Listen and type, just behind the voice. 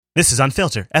This is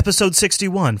Unfiltered, episode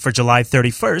 61 for July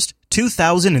 31st,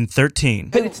 2013.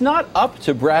 But it's not up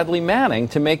to Bradley Manning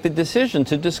to make the decision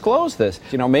to disclose this.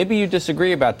 You know, maybe you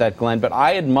disagree about that, Glenn, but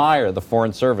I admire the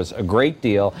Foreign Service a great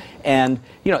deal. And,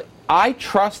 you know, I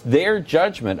trust their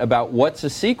judgment about what's a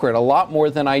secret a lot more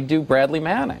than I do Bradley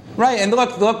Manning. Right, and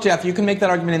look, Jeff, you can make that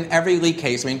argument in every leak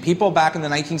case. I mean, people back in the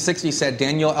 1960s said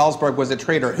Daniel Ellsberg was a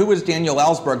traitor. Who was Daniel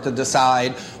Ellsberg to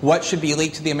decide what should be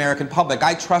leaked to the American public?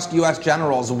 I trust U.S.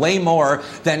 generals way more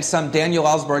than some Daniel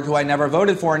Ellsberg who I never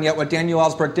voted for, and yet what Daniel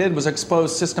Ellsberg did was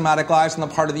expose systematic lies on the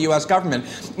part of the U.S.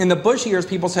 government. In the Bush years,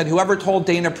 people said whoever told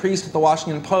Dana Priest at the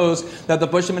Washington Post that the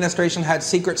Bush administration had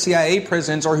secret CIA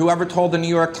prisons, or whoever told the New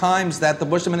York Times that the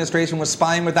Bush administration was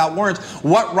spying without warrants,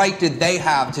 what right did they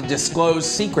have to disclose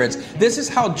secrets? This is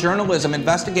how journalism,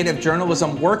 investigative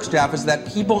journalism works, Jeff, is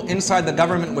that people inside the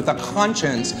government with a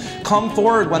conscience come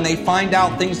forward when they find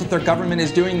out things that their government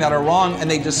is doing that are wrong, and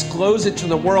they disclose it to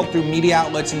the world through media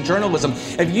outlets and journalism.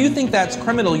 If you think that's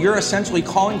criminal, you're essentially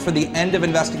calling for the end of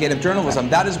investigative journalism.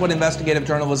 That is what investigative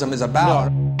journalism is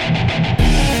about.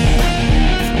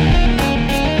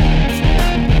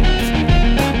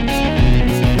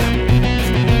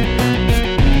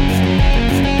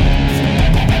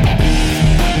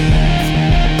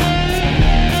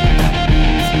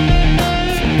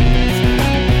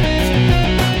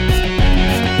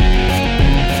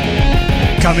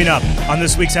 Coming up on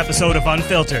this week's episode of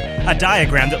Unfiltered, a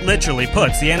diagram that literally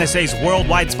puts the NSA's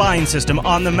worldwide spying system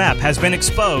on the map has been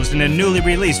exposed in a newly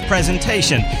released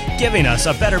presentation, giving us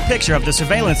a better picture of the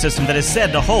surveillance system that is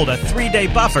said to hold a 3-day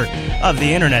buffer of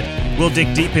the internet. We'll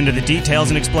dig deep into the details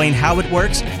and explain how it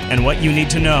works and what you need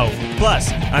to know.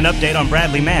 Plus, an update on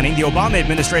Bradley Manning, the Obama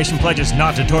administration pledges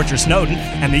not to torture Snowden,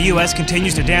 and the U.S.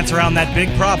 continues to dance around that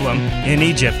big problem in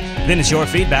Egypt. Then it's your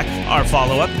feedback, our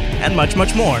follow-up, and much,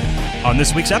 much more on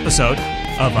this week's episode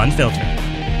of Unfiltered.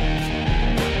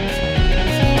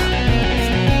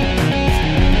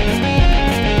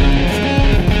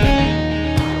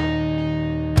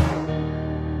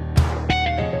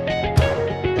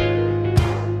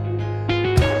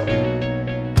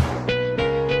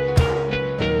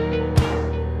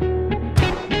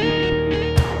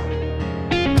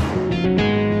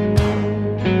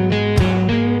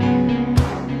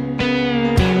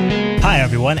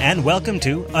 And welcome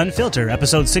to Unfiltered,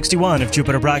 episode 61 of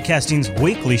Jupiter Broadcasting's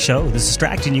weekly show that's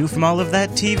distracting you from all of that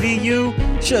TV you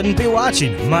shouldn't be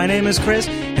watching. My name is Chris,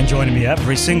 and joining me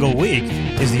every single week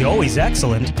is the always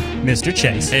excellent Mr.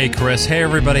 Chase. Hey, Chris. Hey,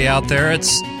 everybody out there.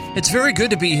 It's very good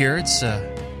to be here. It's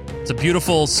a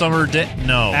beautiful summer day.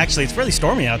 No. Actually, it's really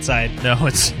stormy outside. No,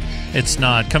 it's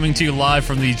not. Coming to you live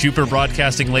from the Jupiter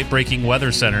Broadcasting Late-Breaking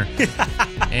Weather Center.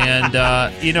 And,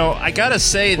 I gotta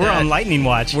say we're on lightning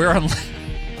watch.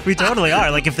 We totally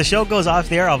are. Like, if the show goes off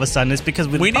the air all of a sudden, it's because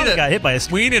we probably got hit by a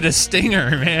storm. We need a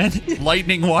stinger, man.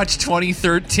 Lightning Watch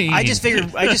 2013. I just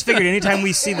figured anytime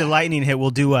we see the lightning hit, we'll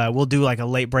do like a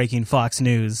late breaking Fox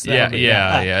News. Yeah.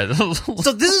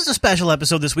 So this is a special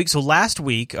episode this week. So last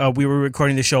week we were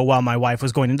recording the show while my wife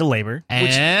was going into labor,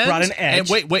 which brought an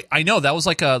edge. And wait, I know that was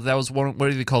one. What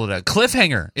do they call it? A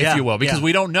cliffhanger, if you will, because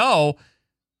we don't know.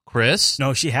 Chris?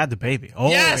 No, she had the baby. Oh,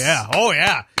 yes! Yeah. Oh,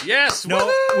 yeah. Yes.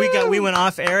 No, we went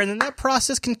off air, and then that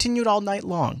process continued all night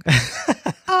long.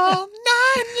 All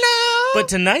night long. But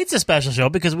tonight's a special show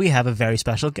because we have a very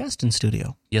special guest in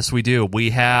studio. Yes, we do. We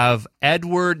have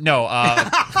Edward. No,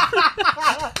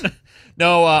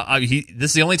 this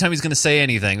is the only time he's going to say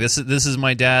anything. This is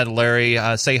my dad, Larry.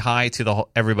 Say hi to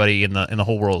everybody in the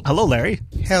whole world. Hello, Larry.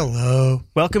 Hello.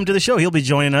 Welcome to the show. He'll be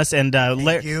joining us, and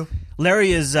Thank you.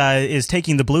 Larry is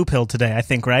taking the blue pill today, I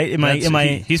think, right?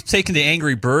 He's taking the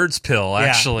Angry Birds pill,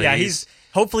 actually. Yeah,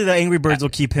 hopefully the Angry Birds will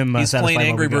keep him He's satisfied playing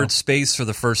Angry Birds Space for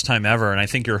the first time ever, and I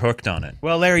think you're hooked on it.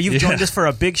 Well, Larry, you've joined us for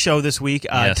a big show this week.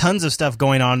 Yes. Tons of stuff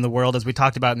going on in the world, as we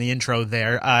talked about in the intro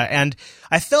there. And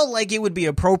I felt like it would be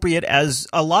appropriate, as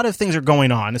a lot of things are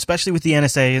going on, especially with the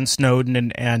NSA and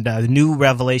Snowden and the new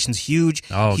revelations. Huge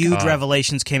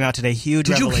revelations came out today.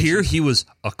 Did you hear he was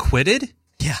acquitted?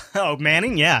 Yeah. Oh,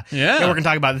 Manning? Yeah. Yeah. We're going to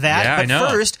talk about that. Yeah, but I know.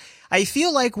 First, I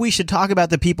feel like we should talk about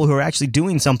the people who are actually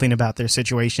doing something about their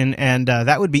situation, and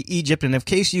that would be Egypt. And in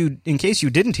case you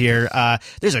didn't hear,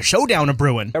 there's a showdown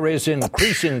brewing. There is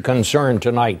increasing concern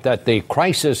tonight that the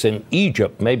crisis in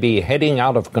Egypt may be heading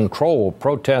out of control.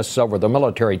 Protests over the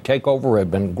military takeover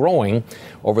have been growing.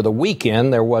 Over the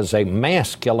weekend, there was a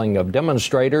mass killing of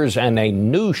demonstrators, and a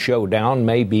new showdown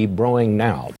may be brewing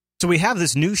now. So we have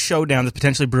this new showdown that's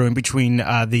potentially brewing between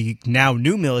the now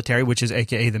new military, which is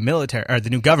AKA the military, or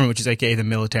the new government, which is AKA the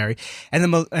military, and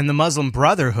the Muslim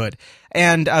Brotherhood.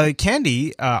 And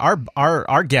Candy,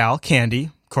 our gal Candy,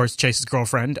 course, Chase's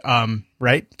girlfriend.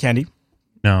 Right, Candy?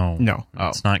 No, Oh,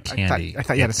 it's not Candy. I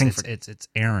thought you had a thing for it's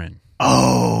Aaron.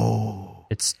 Oh,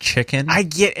 it's Chicken. I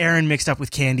get Aaron mixed up with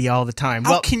Candy all the time.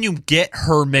 How can you get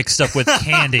her mixed up with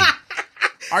Candy?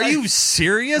 Are you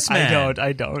serious, man?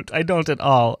 I don't at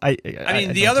all. I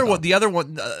mean, the other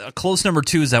one, close number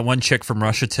 2 is that one chick from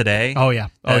Russia Today. Oh yeah,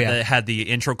 that had the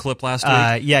intro clip last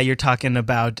week. Yeah, you're talking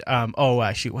about.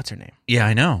 Shoot, what's her name? Yeah,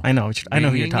 I know. I know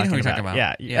who you're talking about.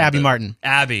 Yeah, Abby Martin.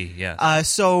 Abby,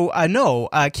 yes. No,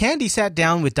 Candy sat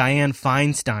down with Dianne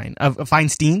Feinstein.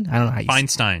 Feinstein? I don't know how you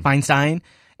say it. Feinstein.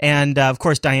 And, of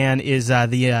course, Dianne is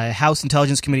the House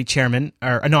Intelligence Committee chairman.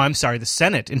 The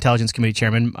Senate Intelligence Committee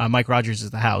chairman. Mike Rogers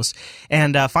is the House.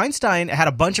 And Feinstein had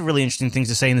a bunch of really interesting things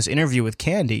to say in this interview with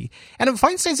Candy. And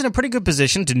Feinstein's in a pretty good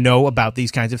position to know about these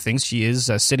kinds of things. She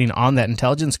is sitting on that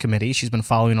Intelligence Committee. She's been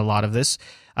following a lot of this.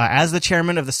 As the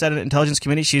chairman of the Senate Intelligence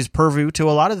Committee, she's purview to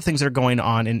a lot of the things that are going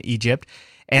on in Egypt.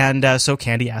 And so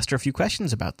Candy asked her a few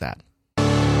questions about that.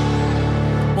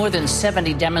 More than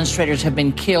 70 demonstrators have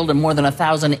been killed and more than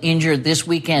 1,000 injured this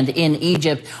weekend in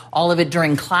Egypt, all of it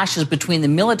during clashes between the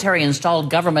military-installed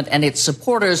government and its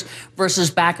supporters versus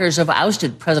backers of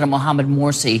ousted President Mohamed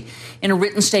Morsi. In a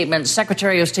written statement,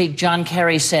 Secretary of State John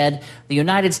Kerry said the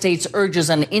United States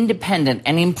urges an independent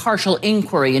and impartial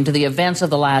inquiry into the events of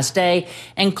the last day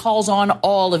and calls on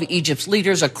all of Egypt's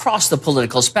leaders across the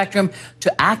political spectrum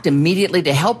to act immediately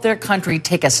to help their country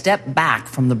take a step back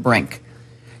from the brink.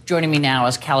 Joining me now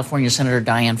is California Senator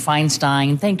Dianne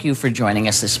Feinstein. Thank you for joining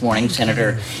us this morning,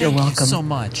 Senator. You're welcome. Thank you so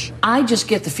much. I just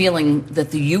get the feeling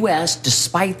that the U.S.,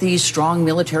 despite these strong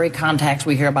military contacts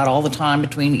we hear about all the time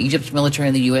between Egypt's military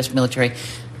and the U.S. military,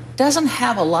 doesn't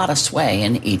have a lot of sway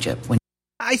in Egypt.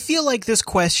 I feel like this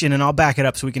question, and I'll back it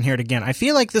up so we can hear it again. I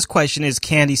feel like this question is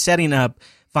Candy setting up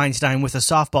Feinstein with a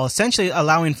softball, essentially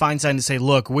allowing Feinstein to say,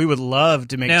 look, we would love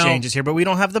to make changes here, but we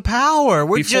don't have the power.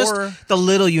 We're just the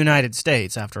little United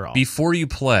States, after all. Before you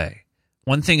play,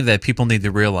 one thing that people need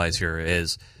to realize here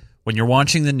is when you're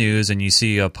watching the news and you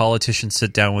see a politician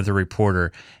sit down with a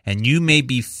reporter, and you may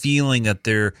be feeling that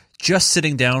they're just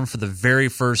sitting down for the very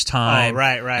first time. Oh,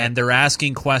 right. And they're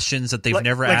asking questions that they've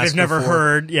never asked they've never before.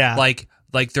 heard, yeah.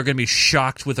 Like they're going to be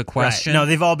shocked with a question. Right. No,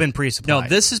 they've all been pre-supplied. No,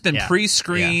 this has been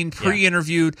pre-screened,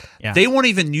 pre-interviewed. Yeah. They won't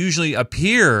even usually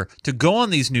appear to go on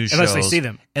these news shows. Unless they see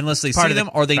them.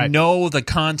 Or they know the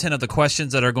content of the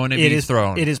questions that are going to be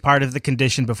thrown. It is part of the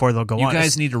condition before they'll go on. You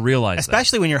guys need to realize that.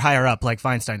 Especially when you're higher up like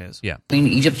Feinstein is. Yeah. Between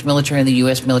Egypt's military and the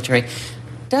U.S. military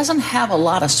doesn't have a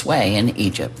lot of sway in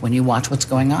Egypt when you watch what's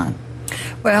going on.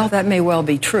 Well, that may well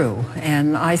be true,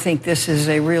 and I think this is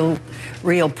a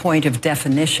real point of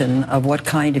definition of what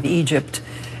kind of Egypt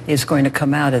is going to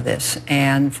come out of this.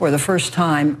 And for the first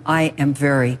time, I am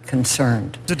very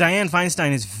concerned. So Dianne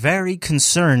Feinstein is very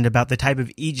concerned about the type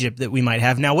of Egypt that we might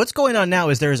have. Now, what's going on now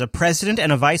is there is a president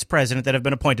and a vice president that have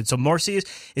been appointed. So Morsi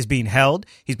is being held.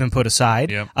 He's been put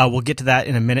aside. Yep. We'll get to that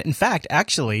in a minute. In fact,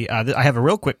 actually, I have a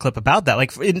real quick clip about that.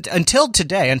 Until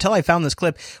today, until I found this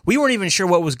clip, we weren't even sure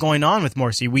what was going on with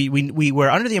Morsi. We were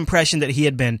under the impression that he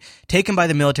had been taken by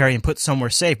the military and put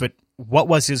somewhere safe, but what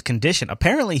was his condition?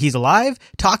 Apparently, he's alive,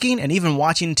 talking, and even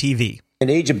watching TV.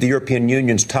 In Egypt, the European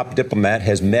Union's top diplomat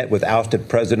has met with ousted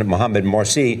President Mohamed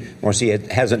Morsi. Morsi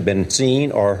hasn't been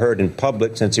seen or heard in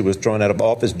public since he was thrown out of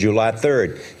office July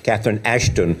 3rd. Catherine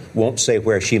Ashton won't say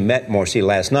where she met Morsi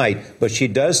last night, but she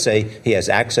does say he has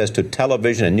access to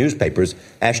television and newspapers.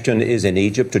 Ashton is in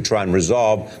Egypt to try and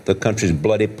resolve the country's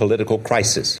bloody political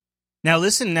crisis. Now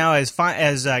listen as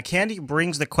Candy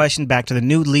brings the question back to the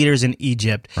new leaders in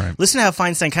Egypt. Right. Listen to how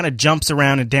Feinstein kind of jumps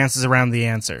around and dances around the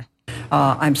answer.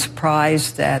 I'm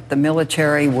surprised that the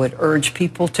military would urge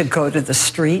people to go to the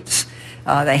streets.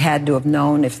 They had to have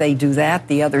known if they do that,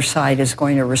 the other side is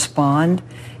going to respond,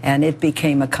 and it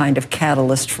became a kind of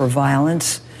catalyst for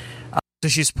violence. So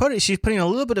she's putting a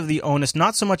little bit of the onus,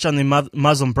 not so much on the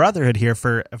Muslim Brotherhood here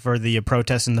for the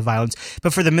protests and the violence,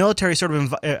 but for the military sort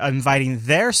of inviting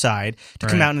their side to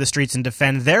come out in the streets and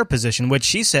defend their position, which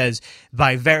she says,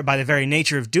 by the very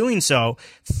nature of doing so,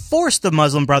 forced the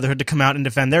Muslim Brotherhood to come out and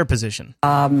defend their position.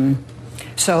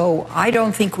 So I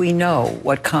don't think we know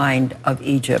what kind of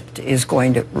Egypt is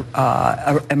going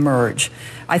to emerge.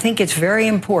 I think it's very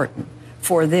important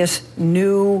for this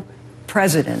new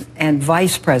president and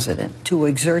vice president to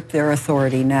exert their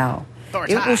authority now.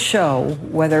 It will show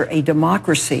whether a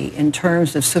democracy in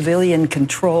terms of civilian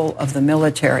control of the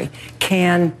military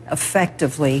can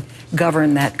effectively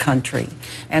govern that country.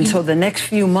 And so the next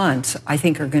few months, I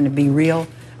think, are going to be real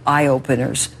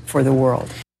eye-openers for the world.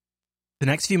 The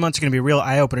next few months are going to be real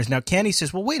eye-openers. Now, Candy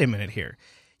says, well, wait a minute here.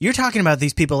 You're talking about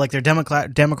these people like they're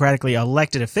democratically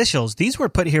elected officials. These were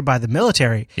put here by the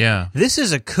military. Yeah. This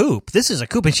is a coup.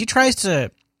 And she tries to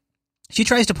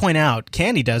point out,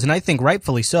 Candy does, and I think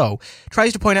rightfully so,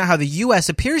 tries to point out how the U.S.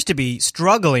 appears to be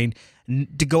struggling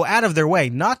to go out of their way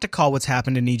not to call what's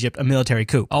happened in Egypt a military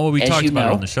coup. Oh, well, we talked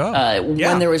about it on the show.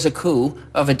 When there is a coup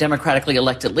of a democratically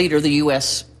elected leader, the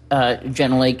U.S.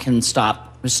 Generally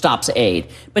stops aid.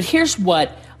 But here's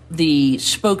what the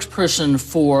spokesperson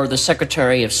for the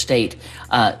Secretary of State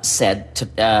said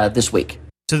this week.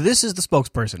 So this is the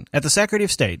spokesperson at the Secretary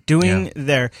of State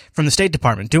from the State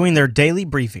Department doing their daily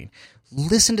briefing.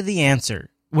 Listen to the answer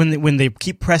when they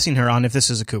keep pressing her on if this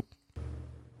is a coup.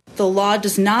 The law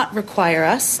does not require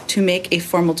us to make a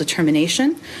formal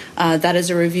determination. That is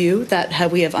a review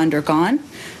that we have undergone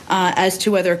as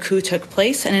to whether a coup took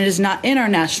place, and it is not in our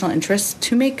national interest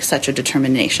to make such a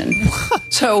determination.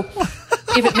 So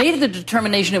if it made the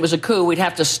determination it was a coup, we'd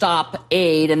have to stop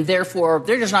aid, and therefore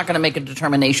they're just not going to make a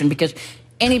determination because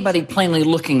anybody plainly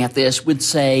looking at this would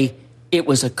say it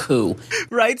was a coup.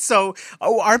 Right? So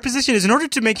our position is in order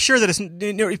to make sure that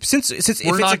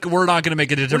we're not going to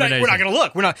make a determination. We're not going to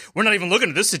look. We're not even looking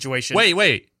at this situation.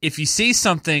 Wait. If you see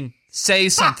something, say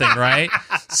something, right?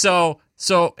 So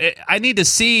I need to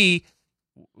see,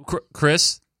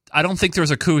 Chris. I don't think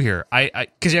there's a coup here.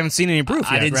 Because you haven't seen any proof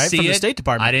yet, right? From the State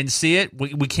Department. I didn't see it.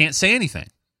 We can't say anything.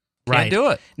 Right. Can't do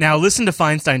it. Now listen to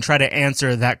Feinstein try to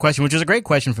answer that question, which is a great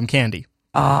question from Candy.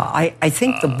 I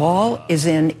think the ball is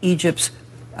in Egypt's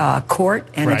court,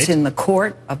 and it's in the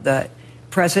court of the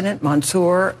President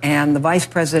Mansour and the Vice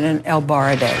President El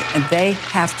Baradei, and they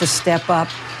have to step up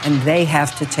and they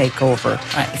have to take over.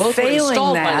 Right. Both were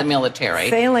installed by the military.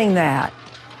 Failing that,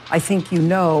 I think you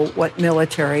know what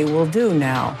military will do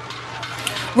now.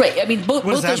 Right. I mean, both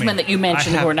those men that you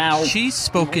mentioned who are now She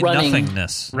spoke in running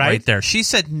nothingness right there. She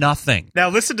said nothing. Now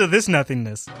listen to this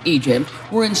nothingness. Egypt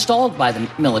were installed by the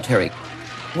military.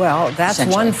 Well, that's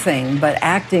one thing, but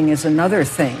acting is another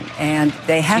thing, and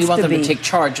they have to be... You want them to take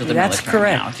charge of the military. That's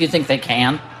correct. Now. Do you think they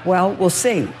can? Well, we'll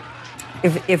see.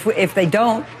 If they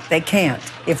don't, they can't.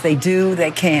 If they do,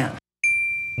 they can.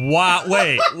 Wow!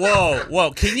 Wait!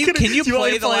 Whoa! Can you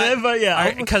play the line?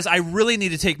 Yeah, because I really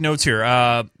need to take notes here.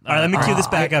 All right, let me cue this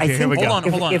back up here. Here we go.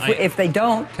 Hold on. If they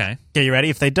don't... Okay, you ready?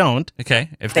 If they don't...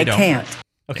 Okay, if they don't... can't.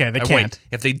 Okay, they can't. Wait.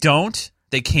 If they don't,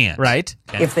 they can't. Right?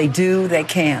 Okay. If they do, they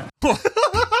can.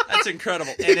 That's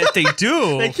incredible. And if they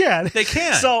do... They can. They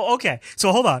can. So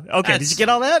hold on. Okay, did you get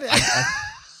all that?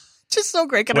 Just so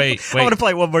great. I want to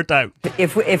play it one more time.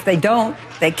 If they don't,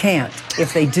 they can't.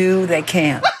 If they do, they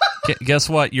can. Guess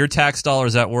what? Your tax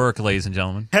dollars at work, ladies and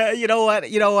gentlemen. You know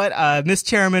what? Miss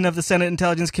Chairman of the Senate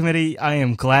Intelligence Committee, I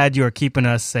am glad you are keeping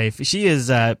us safe. She is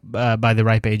by the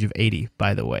ripe age of 80,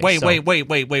 by the way. Wait.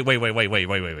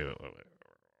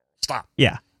 Stop.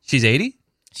 Yeah. She's 80?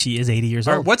 She is 80 years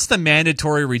old. What's the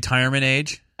mandatory retirement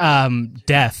age?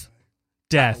 Death.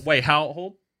 Wait, how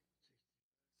old?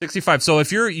 65. So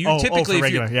if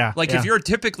if you're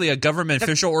typically a government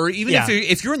official, or even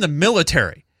if you're in the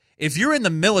military,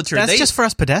 that's just for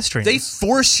us pedestrians. They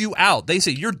force you out. They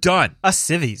say you're done. Us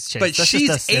civvies, Chase. But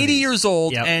she's 80 years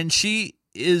old, and she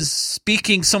is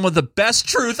speaking some of the best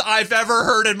truth I've ever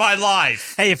heard in my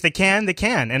life. Hey, if they can, they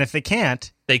can, and if they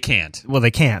can't, they can't. Well,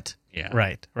 they can't. Yeah.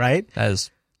 Right. That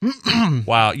is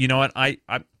wow. You know what? I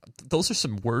those are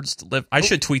some words to live. I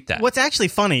should tweet that. What's actually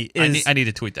funny is I need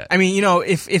to tweet that. I mean,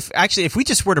 if we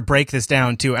just were to break this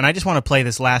down too, and I just want to play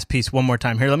this last piece one more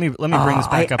time here. Let me bring this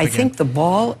back up again. I think the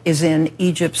ball is in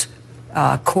Egypt's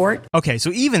court. Okay,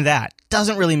 so even that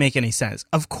doesn't really make any sense.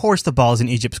 Of course the ball is in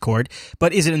Egypt's court,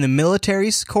 but is it in the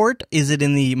military's court? Is it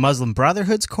in the Muslim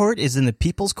Brotherhood's court? Is it in the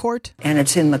people's court? And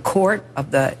it's in the court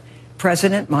of the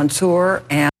President Mansour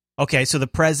and... Okay, so the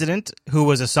president, who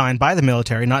was assigned by the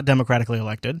military, not democratically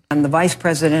elected. And the Vice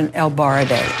President El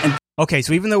Baradei. Okay,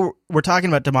 so even though we're talking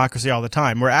about democracy all the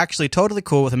time, we're actually totally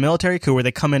cool with a military coup where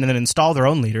they come in and then install their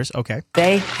own leaders. Okay.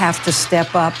 They have to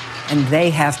step up and they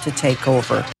have to take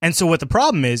over. And so what the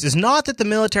problem is not that the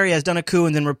military has done a coup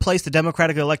and then replaced the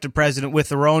democratically elected president with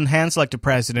their own hand-selected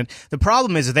president. The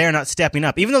problem is that they are not stepping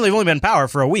up. Even though they've only been in power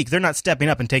for a week, they're not stepping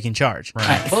up and taking charge.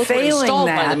 Right. Both were installed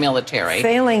by the military.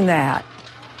 Failing that,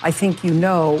 I think you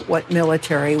know what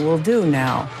military will do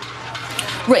now.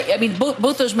 Right. I mean,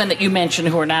 both those men that you mentioned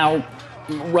who are now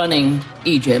running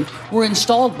Egypt were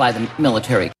installed by the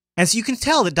military. And so you can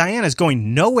tell that Diana's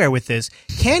going nowhere with this.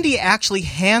 Candy actually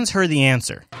hands her the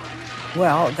answer.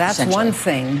 Well, that's one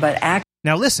thing, but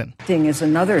Now listen. Thing is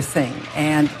another thing,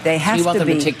 and they have You want to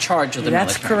them be. to take charge of the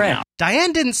That's military correct. now.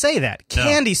 Diane didn't say that. No.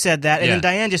 Candy said that, and Yeah. then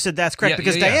Diane just said that's correct Yeah,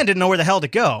 because yeah, yeah. Diane didn't know where the hell to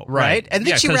go, right? And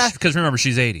then because remember,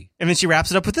 she's 80. and then she wraps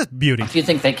it up with this beauty. Do you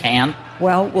think they can?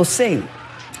 Well, we'll see.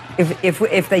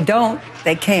 If they don't,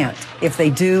 they can't. If they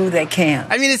do, they can.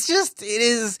 I mean, it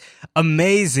is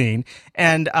amazing.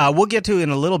 And we'll get to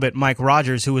in a little bit Mike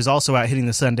Rogers, who was also out hitting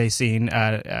the Sunday scene.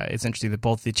 It's interesting that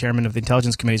both the chairman of the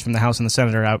intelligence committees from the House and the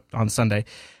Senate are out on Sunday.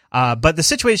 But the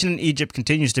situation in Egypt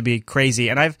continues to be crazy.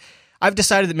 And I've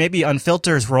decided that maybe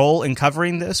Unfiltered's role in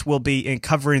covering this will be in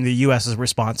covering the U.S.'s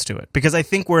response to it. Because I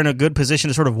think we're in a good position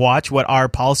to sort of watch what our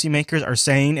policymakers are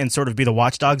saying and sort of be the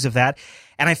watchdogs of that.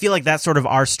 And I feel like that's sort of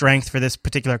our strength for this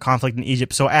particular conflict in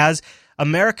Egypt. So as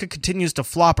America continues to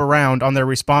flop around on their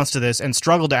response to this and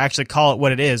struggle to actually call it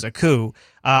what it is, a coup,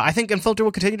 I think Unfiltered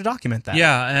will continue to document that.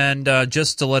 Yeah, and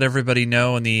just to let everybody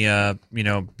know in the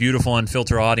beautiful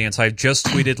Unfiltered audience, I just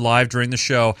tweeted live during the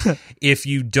show, if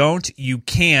you don't, you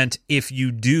can't. If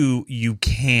you do, you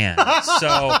can.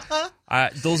 So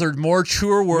those are more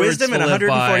truer words. Wisdom in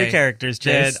 140 characters,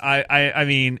 Chase. I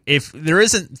mean, if there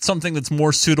isn't something that's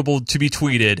more suitable to be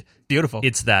tweeted, Beautiful.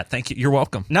 it's that. Thank you. You're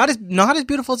welcome. Not as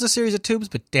beautiful as a series of tubes,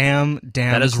 but damn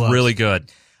That is close. really good.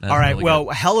 That's All right, really well,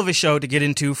 good. hell of a show to get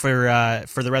into for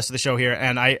the rest of the show here,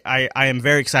 and I am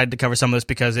very excited to cover some of this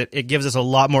because it gives us a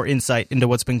lot more insight into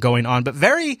what's been going on. But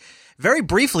very, very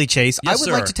briefly, Chase, Yes, I would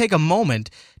sir. like to take a moment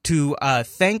to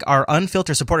thank our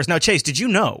Unfiltered supporters. Now, Chase, did you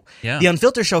know the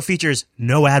Unfiltered show features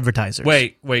no advertisers?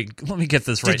 Wait, let me get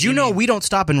this right. Did you know we don't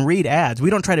stop and read ads? We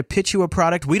don't try to pitch you a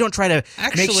product. We don't try to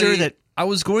make sure that... I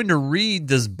was going to read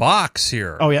this box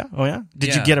here. Oh, yeah?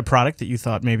 Did you get a product that you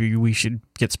thought maybe we should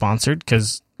get sponsored?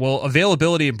 Because... Well,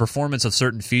 availability and performance of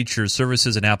certain features,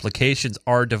 services, and applications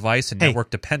are device and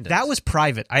network dependent. That was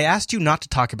private. I asked you not to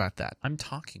talk about that. I'm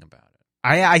talking about it.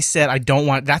 I said I don't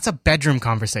want... That's a bedroom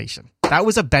conversation. That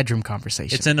was a bedroom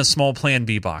conversation. It's in a small Plan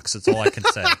B box. That's all I can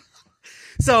say.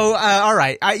 So, all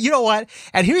right. You know what?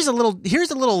 And here's a little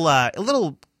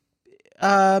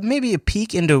maybe a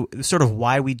peek into sort of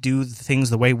why we do the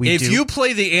things the way we do. If you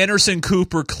play the Anderson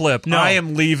Cooper clip, No. I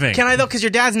am leaving. Can I, though? Because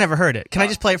your dad's never heard it. Can I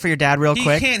just play it for your dad real He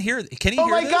quick? can't hear. Can he Oh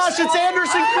hear my this? gosh, it's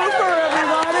Anderson Cooper,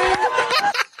 everybody!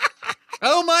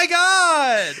 Oh my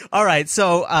God! All right,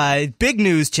 so big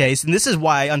news, Chase, and this is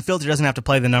why Unfiltered doesn't have to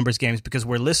play the numbers games because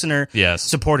we're listener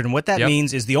supported. And what that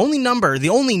means is the only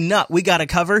nut we got to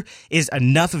cover is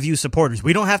enough of you supporters.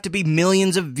 We don't have to be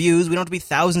millions of views. We don't have to be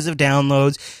thousands of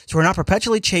downloads. So we're not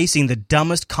perpetually chasing the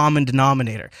dumbest common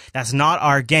denominator. That's not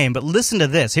our game. But listen to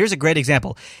this. Here's a great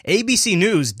example. ABC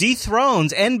News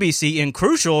dethrones NBC in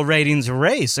crucial ratings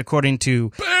race, according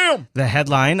to the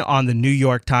headline on the New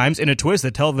York Times. In a twist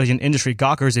the television industry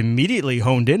gawkers immediately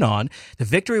honed in on, the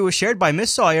victory was shared by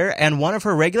Miss Sawyer and one of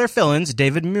her regular fill-ins,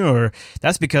 David Muir.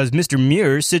 That's because Mr.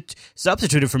 Muir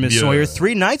substituted for Miss Sawyer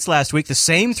 3 nights last week. The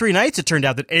same 3 nights it turned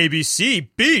out that ABC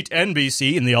beat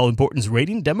NBC in the all-important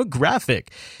rating demographic.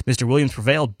 Mr. Williams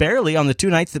prevailed barely on the 2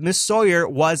 nights that Miss Sawyer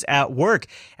was at work.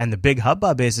 And the big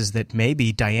hubbub is that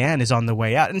maybe Diane is on the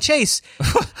way out. And Chase,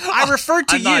 I referred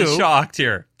to I'm not shocked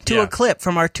here. to a clip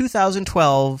from our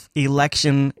 2012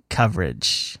 election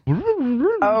coverage.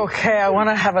 Okay, I want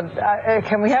to have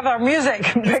can we have our music?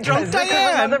 Because this is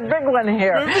another big one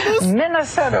here.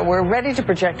 Minnesota, we're ready to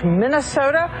project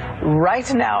Minnesota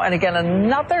right now. And again,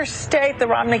 another state the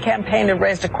Romney campaign had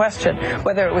raised a question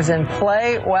whether it was in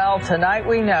play. Well, tonight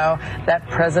we know that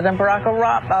President Barack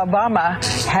Obama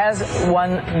has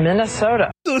won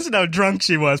Minnesota. Listen how drunk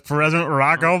she was, President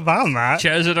Barack Obama.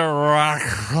 President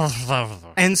Barack.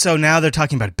 And so now they're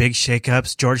talking about big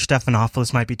shakeups. George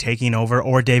Stephanopoulos might be taking over,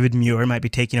 or David Muir might be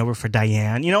taking over for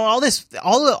Diane. You know,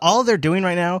 all they're doing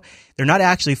right now, they're not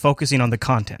actually focusing on the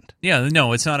content. Yeah,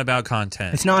 no, it's not about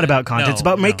content. It's not about content. No, it's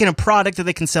about no. making a product that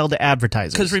they can sell to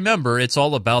advertisers. Because remember, it's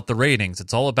all about the ratings.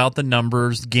 It's all about the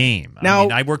numbers game. Now,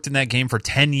 I worked in that game for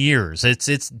 10 years.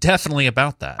 It's definitely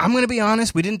about that. I'm going to be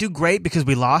honest. We didn't do great because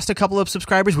we lost a couple of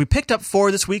subscribers. We picked up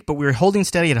 4 this week, but we were holding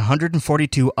steady at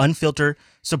 142 Unfiltered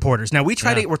supporters. Now we're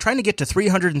trying to get to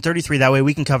 333. That way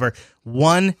we can cover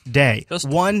 1 day, Just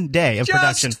 1 day of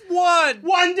production.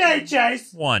 One day,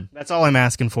 Chase. One. That's all I'm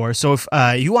asking for. So if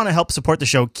you want to help support the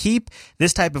show, keep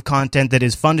this type of content that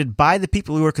is funded by the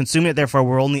people who are consuming it. Therefore,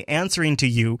 we're only answering to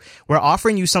you. We're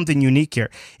offering you something unique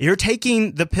here. You're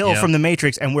taking the pill from the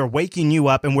Matrix, and we're waking you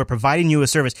up, and we're providing you a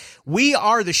service. We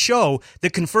are the show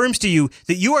that confirms to you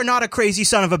that you are not a crazy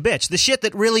son of a bitch. The shit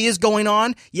that really is going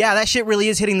on, yeah, that shit really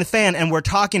is hitting the fan, and we're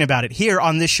talking about it here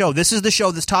on this show. This is the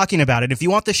show that's talking about it. If you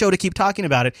want the show to keep talking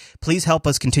about it, please help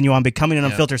us continue on becoming an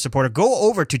Unfiltered supporter. Go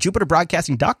over to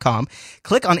JupiterBroadcasting.com,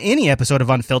 click on any episode of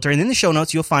Unfiltered, and in the show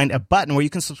notes, you'll find a button where you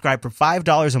can subscribe for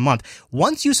 $5 a month.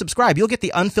 Once you subscribe, you'll get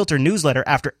the Unfiltered newsletter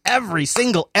after every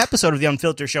single episode of the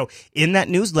Unfiltered show. In that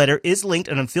newsletter is linked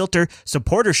an Unfiltered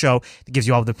supporter show that gives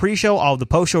you all the pre-show, all the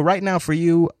post-show. Right now, for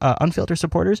you Unfiltered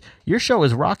supporters, your show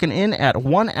is rocking in at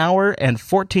 1 hour and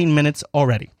 14 minutes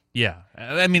already. Yeah.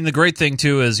 I mean, the great thing,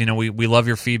 too, is, we love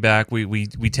your feedback. We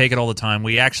take it all the time.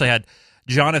 We actually had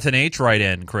Jonathan H. write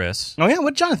in, Chris. Oh, yeah?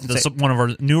 What Jonathan say? One of our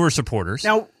newer supporters.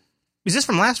 Now, is this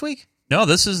from last week? No,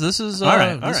 this is all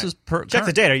right. Check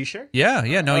the date. Are you sure? Yeah.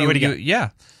 No, yeah.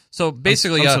 So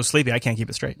basically, I'm so sleepy I can't keep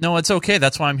it straight. No, it's okay.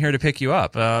 That's why I'm here to pick you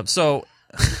up.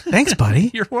 Thanks,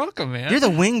 buddy. You're welcome, man. You're the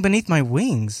wing beneath my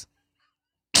wings.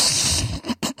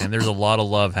 And there's a lot of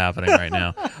love happening right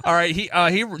now. All right,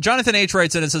 Jonathan H.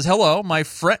 writes in and says, "Hello, my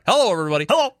friend. Hello, everybody.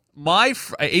 Hello,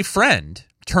 a friend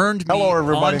turned me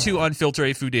onto Unfiltered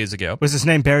a few days ago. Was his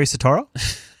name Barry Soetoro?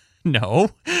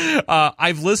 No.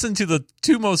 I've listened to the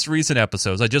 2 most recent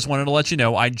episodes. I just wanted to let you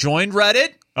know I joined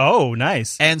Reddit. Oh,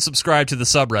 nice. And subscribed to the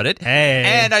subreddit. Hey.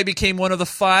 And I became one of the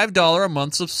 $5 a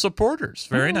month of supporters.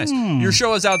 Very nice. Your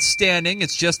show is outstanding.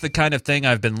 It's just the kind of thing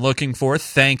I've been looking for.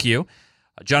 Thank you."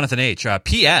 Jonathan H.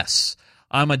 P.S.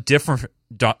 I'm a different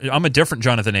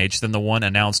Jonathan H. than the one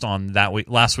announced on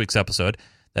last week's episode.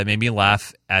 That made me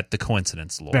laugh at the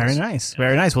coincidence. Lord. Very nice.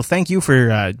 Very nice. Well, thank you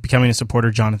for becoming a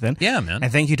supporter, Jonathan. Yeah, man.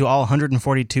 And thank you to all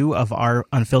 142 of our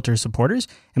Unfiltered supporters.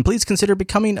 And please consider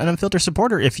becoming an Unfiltered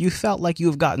supporter if you felt like you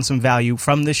have gotten some value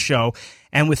from this show.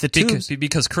 And with the tubes.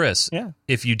 Because Chris,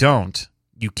 if you don't,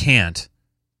 you can't.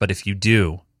 But if you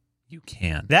do, you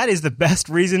can. That is the best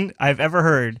reason I've ever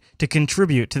heard to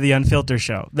contribute to the Unfiltered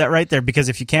show. That right there, because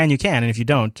if you can, you can. And if you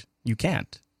don't, you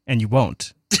can't. And you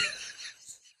won't.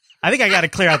 I think I got to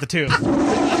clear out the tube.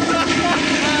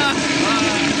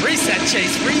 Reset,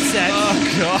 Chase, reset. Oh,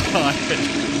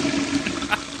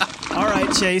 God. All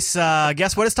right, Chase,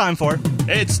 guess what it's time for?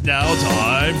 It's now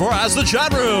time for Ask the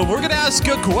Chat Room. We're going to ask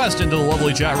a question to the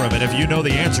lovely chat room, and if you know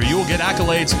the answer, you will get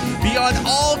accolades beyond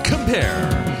all compare.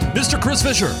 Mr. Chris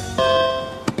Fisher.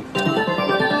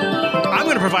 I'm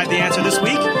going to provide the answer this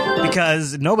week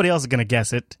because nobody else is going to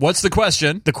guess it. What's the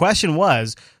question? The question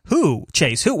was, who,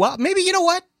 Chase, who? Well, maybe, you know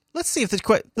what? Let's see if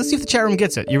the chat room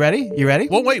gets it. You ready?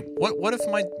 Well, wait. What if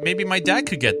maybe my dad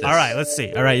could get this? All right, let's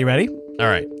see. All right, you ready? All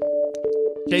right.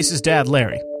 Chase's dad,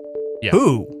 Larry. Yeah.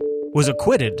 Who was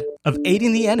acquitted of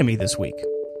aiding the enemy this week?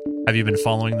 Have you been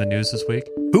following the news this week?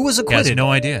 Who was acquitted? He has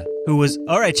no idea.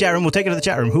 All right, chat room, we'll take it to the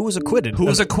chat room. Who was acquitted?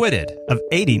 Of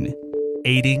aiding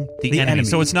the enemy.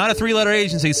 So it's not a 3-letter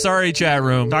agency. Sorry, chat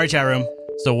room. Sorry, chat room.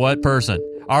 So what person?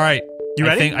 All right. You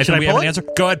ready? I think we have an answer.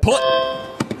 Go ahead, pull it.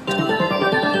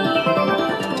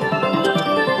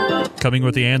 Coming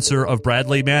with the answer of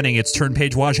Bradley Manning, it's turn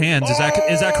page, wash hands. Is that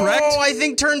correct? Oh, I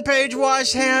think turn page,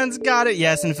 wash hands. Got it.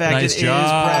 Yes, in fact, nice it job. is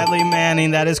Bradley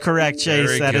Manning. That is correct,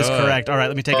 Chase. That is correct. All right,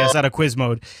 let me take us out of quiz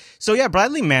mode. So, yeah,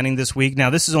 Bradley Manning this week.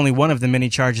 Now, this is only one of the many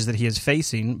charges that he is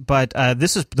facing, but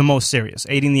this is the most serious.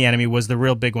 Aiding the enemy was the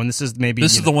real big one. This is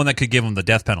the one that could give him the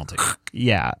death penalty.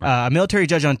 Yeah. A military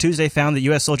judge on Tuesday found that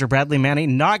U.S. soldier Bradley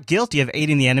Manning not guilty of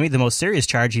aiding the enemy, the most serious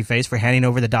charge he faced for handing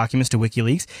over the documents to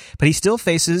WikiLeaks, but he still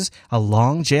faces a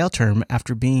long jail term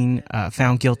after being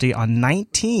found guilty on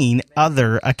 19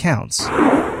 other accounts.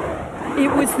 It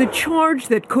was the charge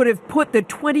that could have put the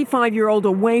 25-year-old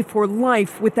away for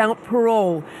life without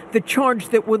parole, the charge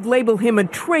that would label him a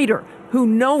traitor who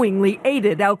knowingly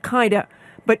aided al-Qaeda.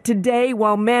 But today,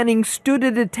 while Manning stood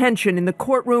at attention in the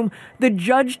courtroom, the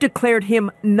judge declared him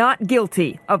not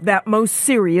guilty of that most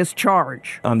serious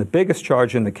charge. On the biggest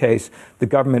charge in the case, the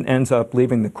government ends up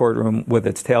leaving the courtroom with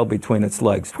its tail between its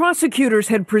legs. Prosecutors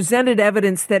had presented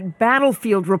evidence that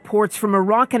battlefield reports from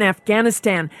Iraq and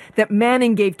Afghanistan that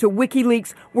Manning gave to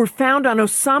WikiLeaks were found on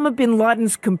Osama bin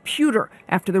Laden's computer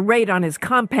after the raid on his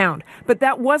compound. But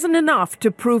that wasn't enough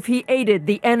to prove he aided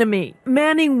the enemy.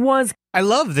 Manning was... I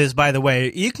love this, by the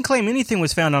way. You can claim anything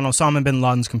was found on Osama bin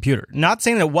Laden's computer. Not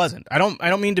saying that it wasn't. I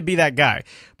don't mean to be that guy.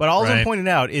 But all I'm pointing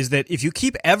out is that if you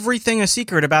keep everything a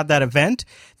secret about that event,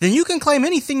 then you can claim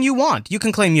anything you want. You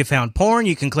can claim you found porn.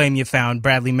 You can claim you found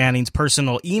Bradley Manning's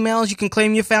personal emails. You can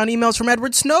claim you found emails from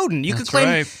Edward Snowden. You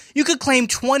could claim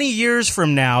 20 years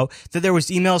from now that there was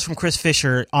emails from Chris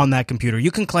Fisher on that computer.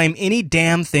 You can claim any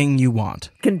damn thing you want.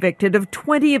 Convicted of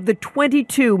 20 of the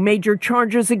 22 major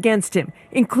charges against him,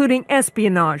 including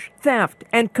espionage, theft,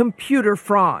 and computer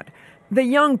fraud. The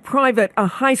young private, a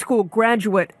high school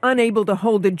graduate unable to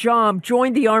hold a job,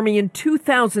 joined the Army in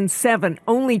 2007,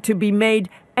 only to be made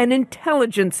an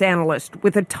intelligence analyst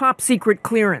with a top-secret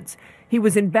clearance. He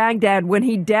was in Baghdad when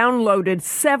he downloaded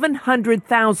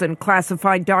 700,000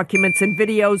 classified documents and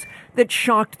videos that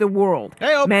shocked the world.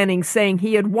 Hey-o. Manning saying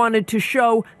he had wanted to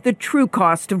show the true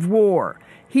cost of war.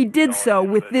 He did so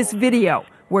with this video,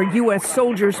 where U.S.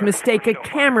 soldiers mistake a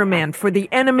cameraman for the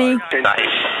enemy.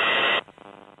 Nice.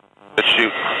 Good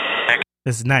shoot.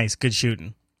 This is nice. Good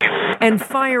shooting. And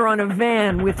fire on a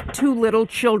van with 2 little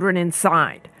children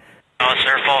inside. Oh, it's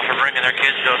their fault for bringing their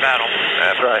kids to a battle.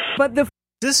 That's right. But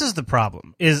this is the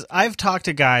problem, is I've talked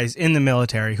to guys in the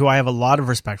military who I have a lot of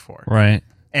respect for. Right.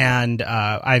 And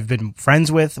I've been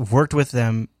friends with, worked with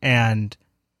them, and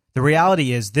the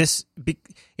reality is this,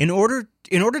 in order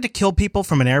to kill people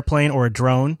from an airplane or a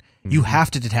drone, you have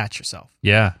to detach yourself.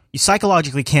 Yeah. You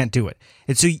psychologically can't do it.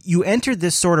 And so you enter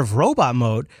this sort of robot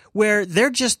mode where they're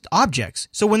just objects.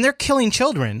 So when they're killing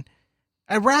children,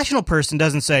 a rational person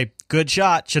doesn't say, good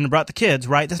shot, shouldn't have brought the kids,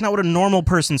 right? That's not what a normal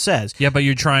person says. Yeah, but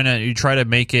you try to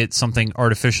make it something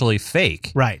artificially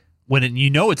fake. Right. When you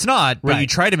know it's not, but you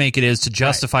try to make it is to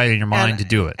justify it in your mind to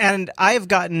do it. And I have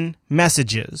gotten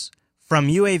messages from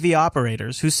UAV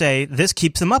operators who say this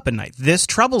keeps them up at night. This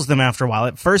troubles them after a while.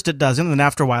 At first it doesn't, and then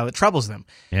after a while it troubles them.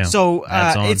 Yeah, so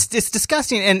it's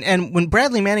disgusting. And when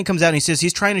Bradley Manning comes out and he says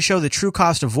he's trying to show the true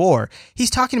cost of war, he's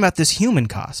talking about this human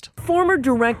cost. Former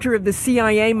director of the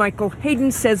CIA, Michael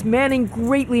Hayden, says Manning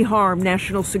greatly harmed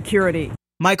national security.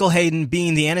 Michael Hayden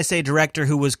being the NSA director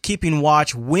who was keeping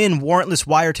watch when warrantless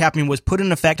wiretapping was put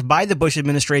in effect by the Bush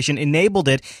administration, enabled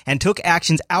it, and took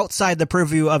actions outside the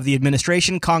purview of the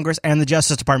administration, Congress, and the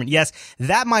Justice Department. Yes,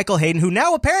 that Michael Hayden, who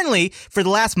now apparently, for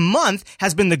the last month,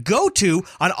 has been the go-to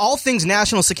on all things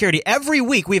national security. Every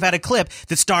week we've had a clip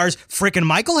that stars frickin'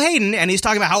 Michael Hayden, and he's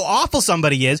talking about how awful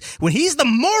somebody is when he's the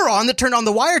moron that turned on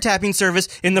the wiretapping service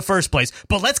in the first place.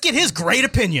 But let's get his great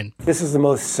opinion. This is the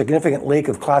most significant leak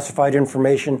of classified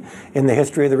information in the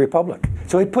history of the Republic.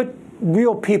 So it put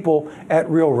real people at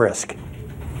real risk.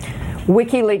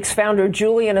 WikiLeaks founder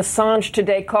Julian Assange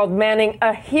today called Manning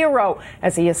a hero,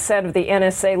 as he has said of the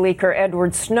NSA leaker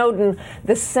Edward Snowden.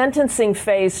 The sentencing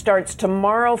phase starts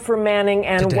tomorrow for Manning,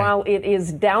 and while it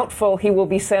is doubtful he will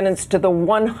be sentenced to the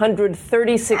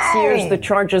 136 years the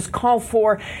charges call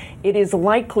for, it is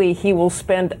likely he will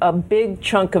spend a big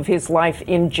chunk of his life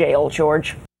in jail,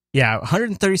 George. Yeah,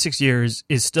 136 years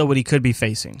is still what he could be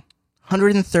facing.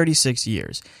 136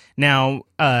 years. Now,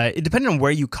 depending on where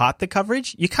you caught the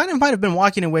coverage, you kind of might have been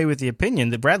walking away with the opinion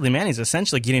that Bradley Manning is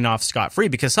essentially getting off scot-free,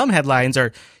 because some headlines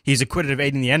are he's acquitted of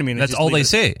aiding the enemy. And that's all they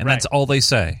say, and that's all they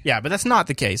say. Yeah, but that's not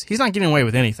the case. He's not getting away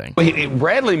with anything.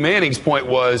 Bradley Manning's point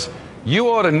was, you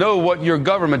ought to know what your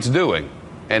government's doing.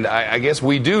 And I guess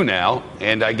we do now,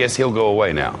 and I guess he'll go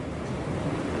away now.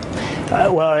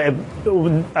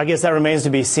 I guess that remains to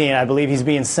be seen. I believe he's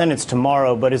being sentenced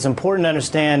tomorrow, but it's important to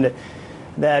understand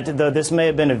that though this may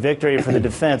have been a victory for the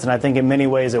defense, and I think in many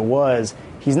ways it was,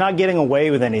 he's not getting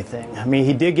away with anything. I mean,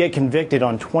 he did get convicted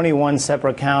on 21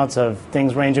 separate counts of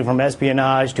things ranging from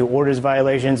espionage to orders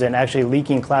violations and actually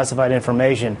leaking classified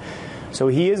information. So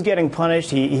he is getting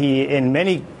punished. He in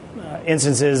many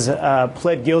instances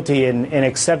pled guilty and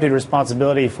accepted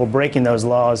responsibility for breaking those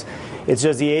laws. It's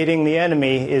just the aiding the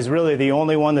enemy is really the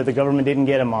only one that the government didn't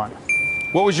get him on.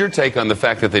 What was your take on the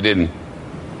fact that they didn't?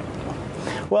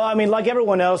 Well, I mean, like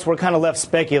everyone else, we're kind of left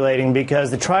speculating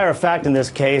because the trier of fact in this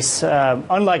case,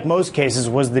 unlike most cases,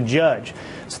 was the judge.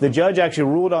 So the judge actually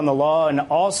ruled on the law and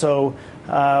also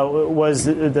was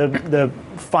the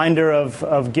finder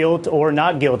of guilt or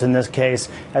not guilt in this case,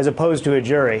 as opposed to a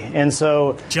jury. And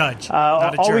so judge,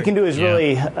 all we can do is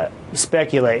really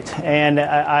speculate. And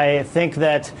I think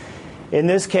that in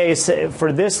this case,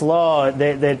 for this law,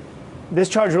 that this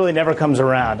charge really never comes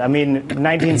around. I mean,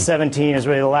 1917 is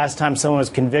really the last time someone was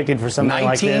convicted for something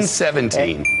like this.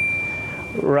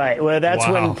 1917. Right. Well, that's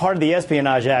when part of the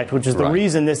Espionage Act, which is the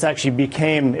reason this actually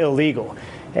became illegal.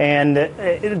 And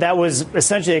that was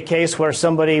essentially a case where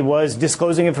somebody was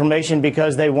disclosing information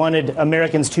because they wanted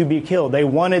Americans to be killed. They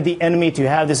wanted the enemy to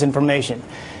have this information.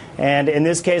 And in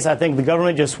this case, I think the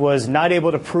government just was not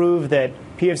able to prove that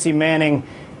PFC Manning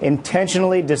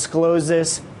intentionally disclosed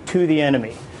this to the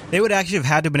enemy. They would actually have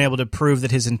had to have been able to prove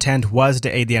that his intent was to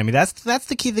aid the enemy. That's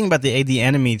the key thing about the aid the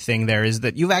enemy thing there, is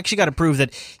that you've actually got to prove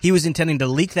that he was intending to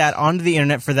leak that onto the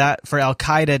internet for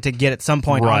Al-Qaeda to get at some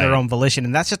point on their own volition,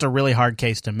 and that's just a really hard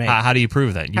case to make. How do you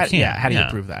prove that? You can't. Yeah, how do you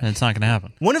prove that? It's not going to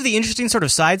happen. One of the interesting sort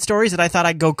of side stories that I thought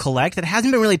I'd go collect that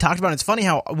hasn't been really talked about, and it's funny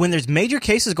how when there's major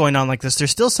cases going on like this,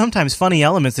 there's still sometimes funny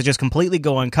elements that just completely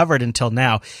go uncovered until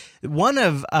now. one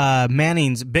of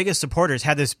Manning's biggest supporters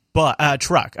had this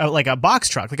truck, like a box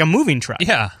truck, like a moving truck.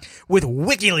 Yeah. With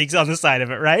WikiLeaks on the side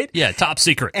of it, right? Yeah, top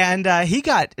secret. And he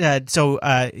got,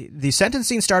 the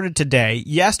sentencing started today.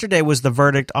 Yesterday was the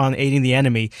verdict on aiding the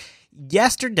enemy.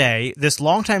 Yesterday, this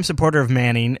longtime supporter of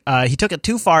Manning, he took it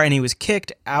too far and he was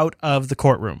kicked out of the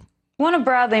courtroom. One of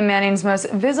Bradley Manning's most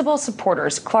visible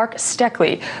supporters, Clark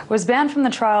Steckley, was banned from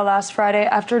the trial last Friday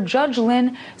after Judge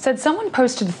Lynn said someone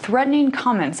posted threatening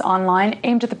comments online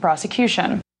aimed at the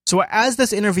prosecution. So as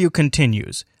this interview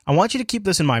continues, I want you to keep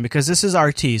this in mind because this is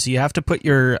RT, so you have to put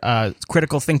your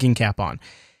critical thinking cap on.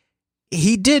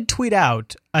 He did tweet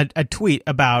out a tweet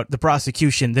about the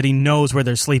prosecution that he knows where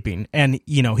they're sleeping, and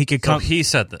he could come. So he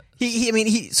said that.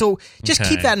 So just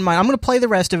keep that in mind. I'm going to play the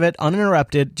rest of it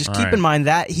uninterrupted. Just keep in mind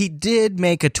that he did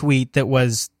make a tweet that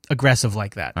was aggressive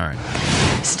like that. All right.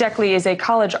 Steckley is a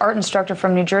college art instructor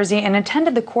from New Jersey and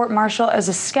attended the court-martial as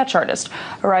a sketch artist,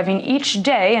 arriving each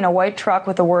day in a white truck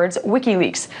with the words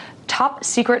WikiLeaks, top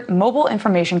secret mobile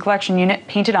information collection unit,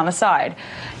 painted on the side.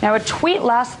 Now, a tweet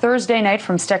last Thursday night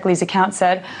from Steckley's account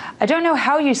said, "I don't know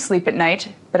how you sleep at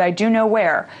night, but I do know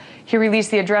where." He released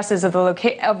the addresses of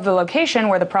the location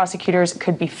where the prosecutors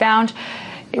could be found.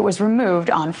 It was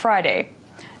removed on Friday.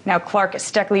 Now, Clark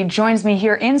Steckley joins me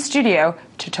here in studio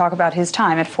to talk about his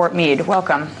time at Fort Meade.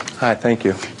 Welcome. Hi, thank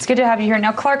you. It's good to have you here.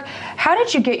 Now, Clark, how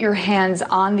did you get your hands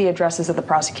on the addresses of the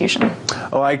prosecution?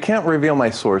 Oh, I can't reveal my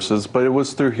sources, but it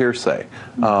was through hearsay.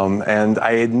 And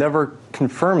I had never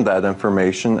confirmed that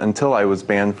information until I was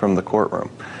banned from the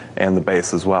courtroom and the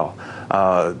base as well.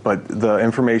 But the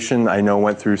information I know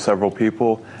went through several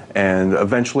people and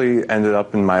eventually ended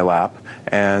up in my lap.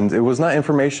 And it was not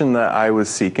information that I was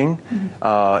seeking.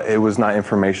 It was not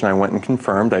information I went and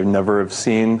confirmed. I never have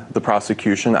seen the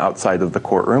prosecution outside of the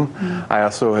courtroom. I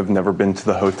also have never been to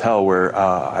the hotel where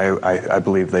I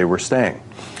believe they were staying.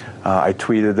 I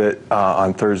tweeted it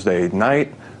on Thursday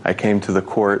night. I came to the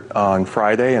court on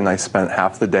Friday, and I spent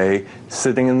half the day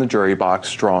sitting in the jury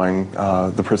box drawing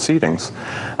the proceedings.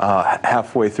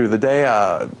 Halfway through the day,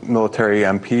 military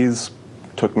MPs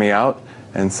took me out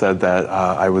and said that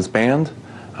I was banned.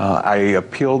 I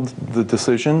appealed the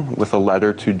decision with a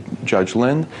letter to Judge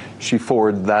Lynn. She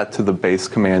forwarded that to the base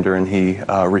commander, and he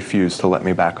refused to let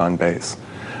me back on base.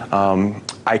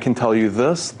 I can tell you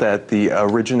this, that the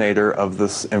originator of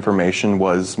this information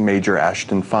was Major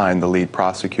Ashton Fine, the lead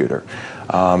prosecutor.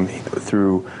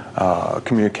 Through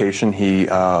communication, he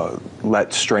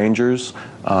let strangers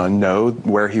know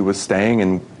where he was staying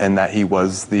and that he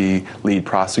was the lead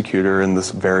prosecutor in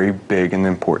this very big and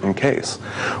important case.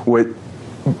 What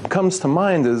comes to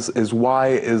mind is why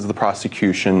is the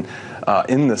prosecution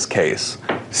in this case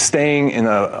staying in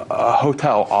a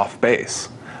hotel off base?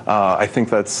 I think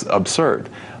that's absurd.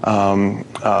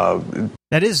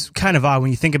 That is kind of odd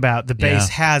when you think about the base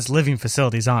has living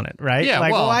facilities on it, right? Yeah,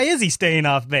 why is he staying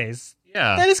off base?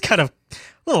 Yeah. That is kind of a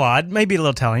little odd, maybe a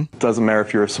little telling. It doesn't matter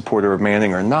if you're a supporter of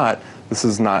Manning or not. This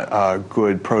is not a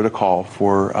good protocol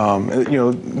for,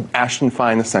 Ashton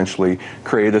Fine essentially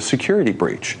created a security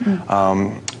breach.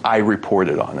 I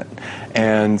reported on it.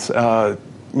 And,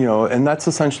 and that's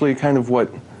essentially kind of what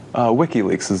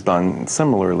WikiLeaks has done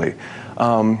similarly.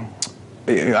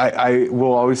 I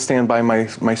will always stand by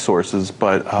my sources,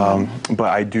 but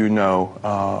I do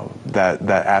know that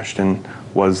Ashton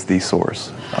was the source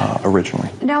originally.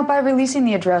 Now, by releasing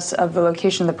the address of the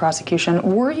location of the prosecution,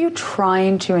 were you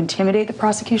trying to intimidate the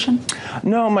prosecution?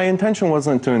 No, my intention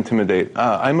wasn't to intimidate.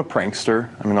 I'm a prankster.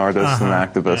 I'm an artist and an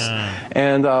activist.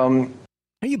 And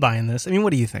are you buying this? I mean, what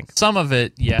do you think? Some of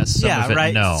it, yes. Some of it,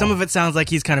 right? no. Some of it sounds like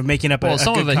he's kind of making up a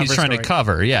some good of it he's trying story. to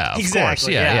cover, yeah, of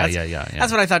exactly. course. Yeah.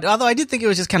 That's what I thought. Although I did think it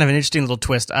was just kind of an interesting little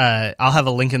twist. I'll have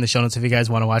a link in the show notes if you guys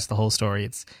want to watch the whole story.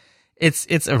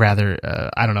 It's a rather,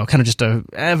 I don't know, kind of just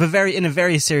in a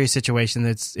very serious situation.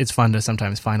 It's fun to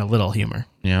sometimes find a little humor.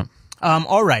 Yeah.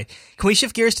 All right. Can we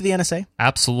shift gears to the NSA?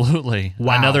 Absolutely.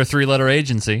 Wow. Another 3-letter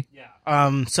agency.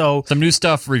 Yeah. So some new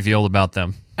stuff revealed about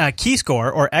them.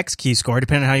 Keyscore, or X-Keyscore,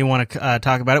 depending on how you want to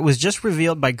talk about it, was just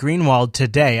revealed by Greenwald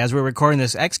today. As we're recording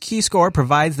this, X-Keyscore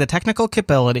provides the technical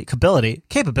capability,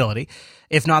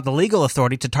 if not the legal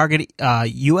authority, to target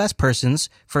U.S. persons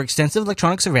for extensive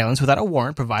electronic surveillance without a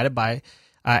warrant provided by,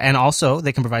 and also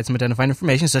they can provide some identifying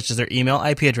information such as their email,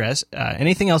 IP address,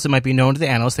 anything else that might be known to the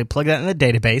analyst. They plug that in the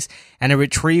database, and it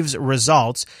retrieves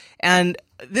results. And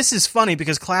this is funny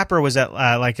because Clapper was at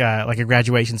like a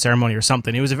graduation ceremony or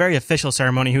something. It was a very official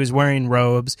ceremony. He was wearing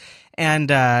robes, and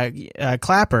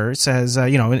Clapper says,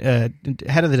 head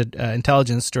of the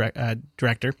intelligence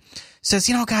director, says,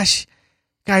 gosh,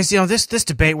 Guys, this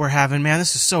debate we're having, man,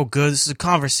 this is so good. This is a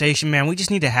conversation, man. We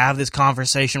just need to have this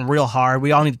conversation real hard.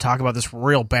 We all need to talk about this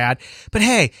real bad. But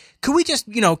hey, could we just,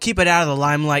 keep it out of the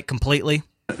limelight completely?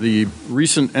 The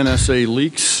recent NSA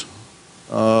leaks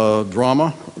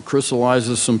drama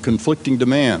crystallizes some conflicting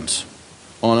demands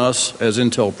on us as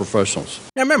intel professionals.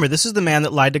 Now remember, this is the man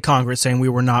that lied to Congress saying we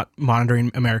were not monitoring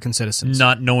American citizens.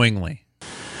 Not knowingly.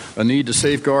 A need to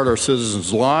safeguard our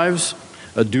citizens' lives,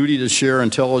 a duty to share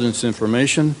intelligence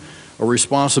information, a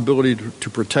responsibility to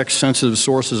protect sensitive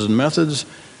sources and methods,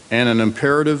 and an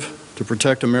imperative to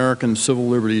protect American civil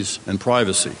liberties and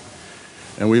privacy.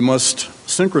 And we must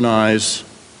synchronize,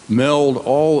 meld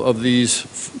all of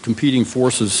these competing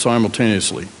forces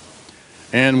simultaneously.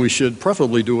 And we should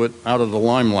preferably do it out of the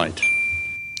limelight.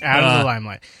 Out of the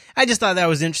limelight. I just thought that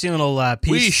was an interesting little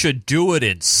piece. We should do it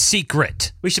in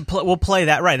secret. We'll play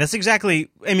that right. That's exactly,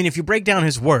 if you break down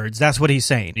his words, that's what he's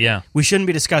saying. Yeah. We shouldn't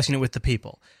be discussing it with the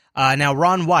people. Now,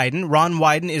 Ron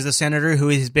Wyden is the senator who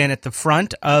has been at the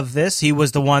front of this. He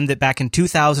was the one that back in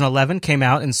 2011 came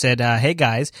out and said, hey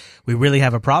guys, we really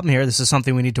have a problem here. This is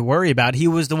something we need to worry about. He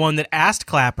was the one that asked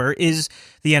Clapper, is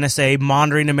the NSA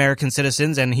monitoring American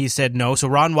citizens? And he said no. So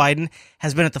Ron Wyden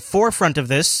has been at the forefront of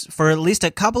this for at least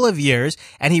a couple of years.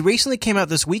 And he recently came out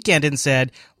this weekend and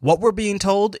said, what we're being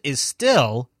told is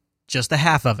still just the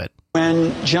half of it.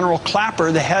 When General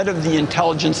Clapper, the head of the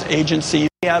intelligence agency,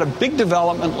 had a big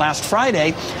development last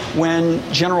Friday when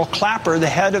General Clapper, the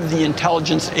head of the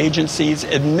intelligence agencies,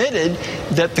 admitted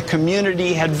that the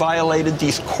community had violated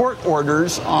these court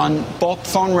orders on bulk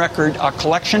phone record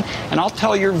collection. And I'll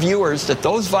tell your viewers that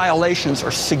those violations are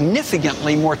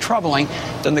significantly more troubling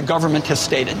than the government has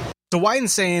stated. So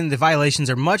Wyden's saying the violations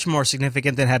are much more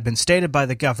significant than have been stated by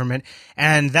the government,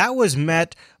 and that was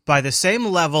met by the same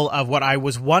level of what I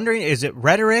was wondering, is it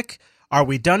rhetoric? Are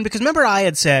we done? Because remember I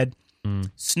had said,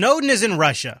 Snowden is in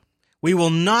Russia. We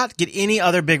will not get any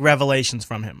other big revelations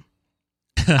from him.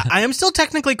 I am still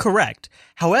technically correct.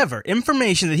 However,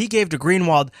 information that he gave to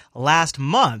Greenwald last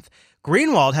month,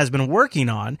 Greenwald has been working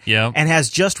on and has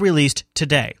just released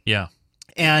today. Yeah.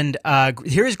 And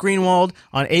here's Greenwald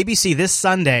on ABC this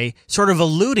Sunday, sort of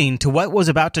alluding to what was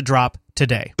about to drop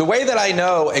today. The way that I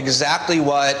know exactly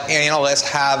what analysts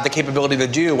have the capability to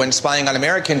do when spying on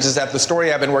Americans is that the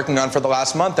story I've been working on for the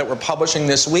last month that we're publishing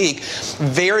this week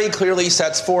very clearly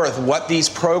sets forth what these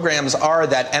programs are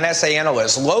that NSA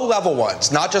analysts, low-level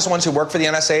ones, not just ones who work for the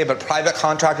NSA, but private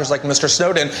contractors like Mr.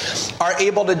 Snowden, are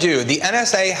able to do. The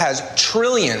NSA has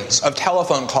trillions of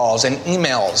telephone calls and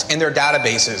emails in their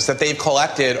databases that they've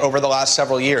collected over the last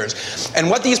several years. And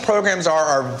what these programs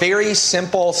are very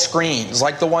simple screens,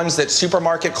 like the ones that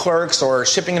supermarket clerks or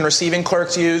shipping and receiving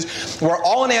clerks use, where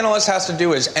all an analyst has to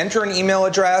do is enter an email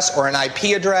address or an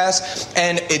IP address,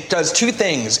 and it does two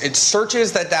things. It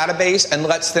searches that database and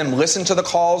lets them listen to the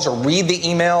calls or read the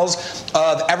emails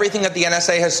of everything that the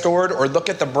NSA has stored or look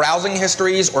at the browsing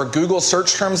histories or Google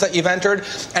search terms that you've entered,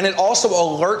 and it also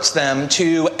alerts them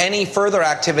to any further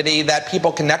activity that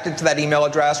people connected to that email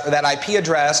address or that IP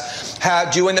address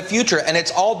do in the future. And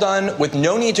it's all done with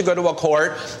no need to go to a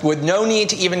court, with no need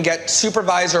to even get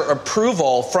supervisor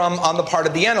approval on the part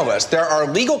of the analyst. There are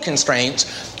legal constraints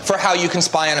for how you can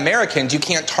spy on Americans. You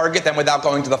can't target them without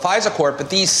going to the FISA court, but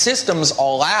these systems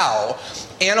allow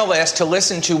analysts to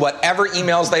listen to whatever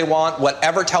emails they want,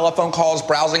 whatever telephone calls,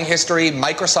 browsing history,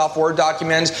 Microsoft Word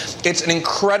documents. It's an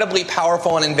incredibly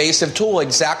powerful and invasive tool,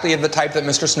 exactly of the type that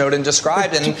Mr. Snowden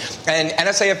described. And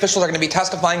NSA officials are going to be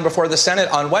testifying before the Senate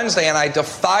on Wednesday, and I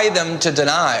defy them to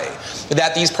deny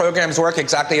that these programs work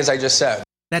exactly as I just said.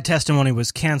 That testimony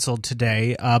was canceled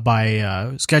today by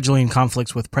scheduling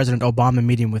conflicts with President Obama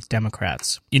meeting with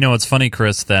Democrats. You know, it's funny,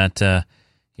 Chris, that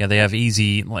they have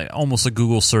easy, like almost a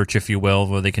Google search, if you will,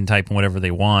 where they can type in whatever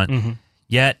they want. Mm-hmm.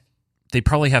 Yet they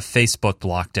probably have Facebook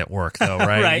blocked at work, though,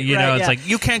 right? Right, it's like,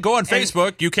 you can't go on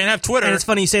Facebook, you can't have Twitter. And it's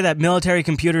funny you say that. Military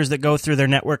computers that go through their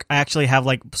network actually have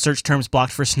like search terms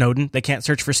blocked for Snowden. They can't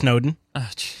search for Snowden.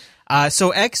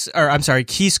 So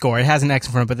Keyscore, it has an X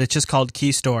in front of it, but it's just called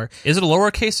Keystore. Is it a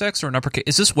lowercase X or an uppercase?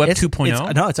 Is this Web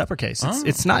 2.0? No, it's uppercase.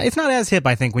 It's not as hip,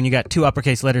 I think, when you got two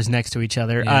uppercase letters next to each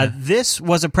other. Yeah. This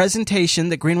was a presentation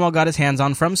that Greenwald got his hands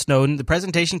on from Snowden. The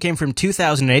presentation came from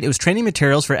 2008. It was training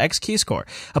materials for Keyscore,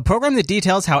 a program that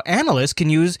details how analysts can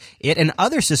use it and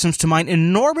other systems to mine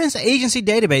enormous agency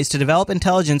database to develop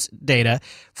intelligence data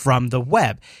from the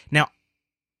web. Now,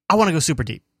 I want to go super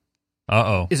deep.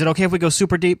 Uh-oh. Is it okay if we go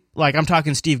super deep? Like, I'm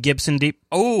talking Steve Gibson deep.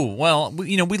 Oh, well,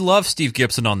 we love Steve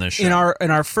Gibson on this show.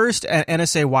 In our first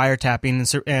NSA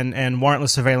wiretapping and warrantless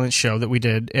surveillance show that we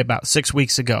did about 6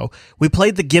 weeks ago, we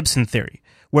played the Gibson theory,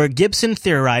 where Gibson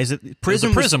theorized that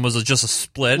Prism was just a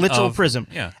split. Literal Prism.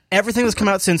 Yeah. Everything that's come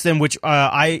out since then, which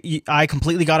I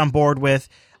completely got on board with.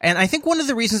 And I think one of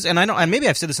the reasons, and I know, and maybe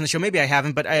I've said this in the show, maybe I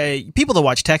haven't, but people that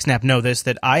watch TechSnap know this,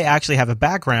 that I actually have a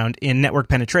background in network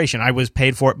penetration. I was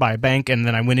paid for it by a bank, and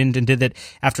then I went in and did it.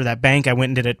 After that bank, I went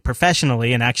and did it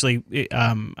professionally, and actually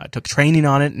took training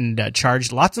on it and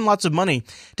charged lots and lots of money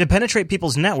to penetrate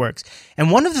people's networks. And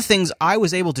one of the things I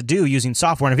was able to do using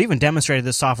software, and I've even demonstrated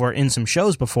this software in some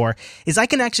shows before, is I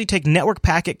can actually take network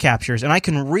packet captures, and I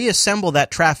can reassemble that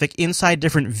traffic inside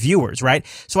different viewers, right?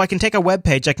 So I can take a web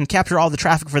page, I can capture all the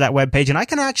traffic for that web page, and I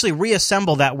can actually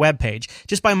reassemble that web page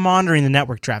just by monitoring the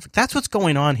network traffic. That's what's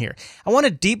going on here. I want to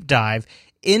deep dive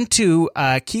into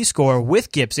Keyscore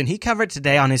with Gibson. He covered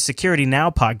today on his Security Now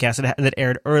podcast that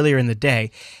aired earlier in the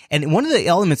day. And one of the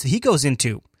elements that he goes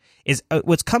into is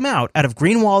what's come out of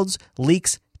Greenwald's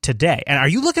leaks today. And are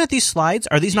you looking at these slides?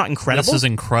 Are these not incredible? This is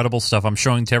incredible stuff. I'm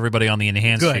showing to everybody on the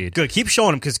enhanced feed. Good. Keep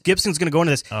showing them because Gibson's going to go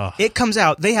into this. It comes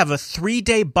out. They have a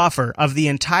 3-day buffer of the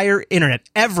entire internet.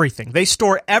 Everything. They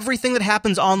store everything that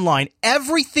happens online.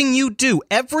 Everything you do.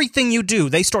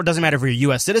 They store. Doesn't matter if you're a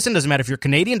U.S. citizen. Doesn't matter if you're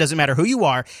Canadian. Doesn't matter who you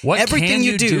are. Everything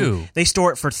you do, they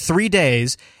store it for 3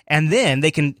 days. And then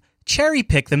they can cherry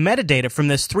pick the metadata from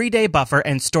this 3-day buffer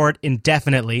and store it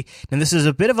indefinitely. And this is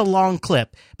a bit of a long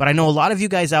clip, but I know a lot of you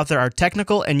guys out there are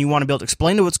technical and you want to be able to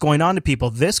explain to what's going on to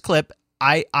people. This clip,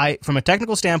 I from a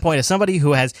technical standpoint, as somebody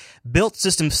who has built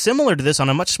systems similar to this on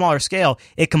a much smaller scale,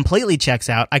 it completely checks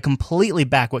out. I completely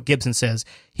back what Gibson says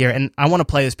here, and I want to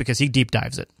play this because he deep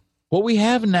dives it. What we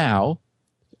have now,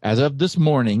 as of this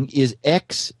morning, is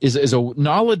is a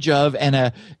knowledge of,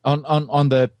 and on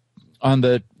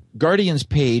the Guardian's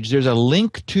page, there's a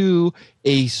link to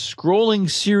a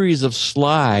scrolling series of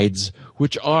slides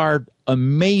which are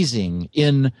amazing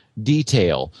in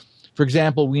detail. For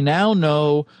example, we now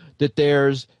know that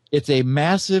it's a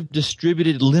massive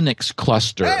distributed Linux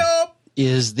cluster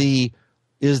is the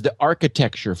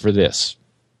architecture for this.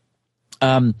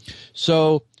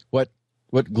 So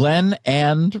what Glenn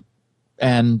and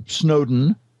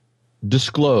Snowden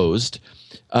disclosed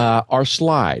are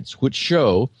slides which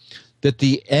show that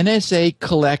the NSA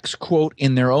collects, quote,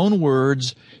 in their own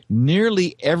words,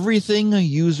 nearly everything a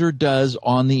user does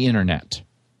on the internet.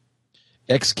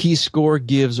 Xkeyscore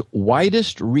gives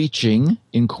widest reaching,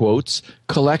 in quotes,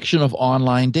 collection of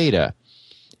online data.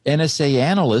 NSA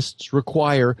analysts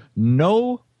require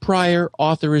no prior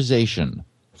authorization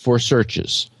for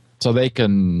searches. So they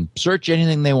can search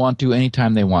anything they want to,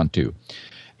 anytime they want to.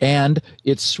 And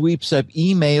it sweeps up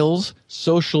emails,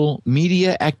 social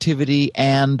media activity,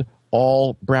 and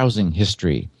all browsing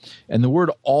history. And the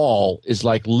word all is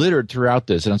like littered throughout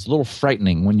this, and it's a little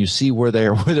frightening when you see where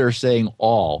they're saying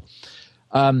all.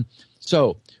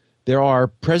 So there are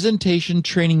presentation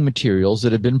training materials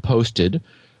that have been posted.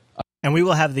 And we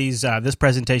will have this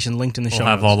presentation linked in the show notes.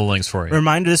 We'll have all the links for you.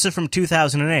 Reminder, this is from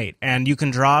 2008, and you can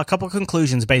draw a couple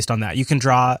conclusions based on that. You can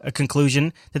draw a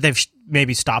conclusion that they've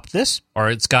maybe stopped this.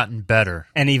 Or it's gotten better.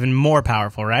 And even more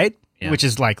powerful, right? Yeah. Which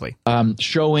is likely.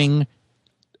 Showing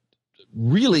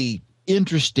really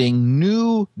interesting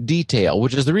new detail,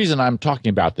 which is the reason I'm talking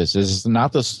about this. Is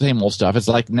not the same old stuff. It's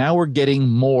like now we're getting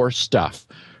more stuff.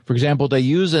 For example, they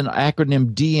use an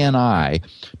acronym DNI,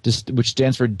 which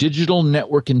stands for Digital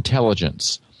Network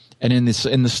Intelligence. And in the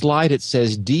slide it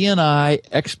says DNI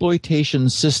Exploitation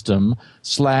System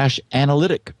 /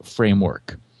 Analytic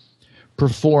Framework.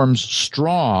 Performs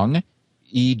strong,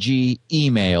 e.g.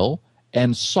 email,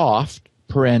 and soft,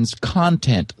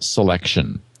 content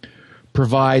selection.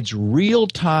 Provides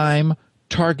real-time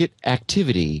target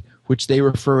activity, which they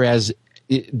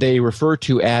refer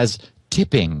to as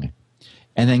tipping.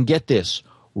 And then get this,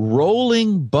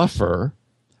 rolling buffer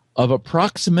of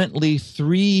approximately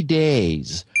 3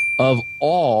 days of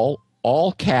all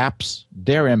caps,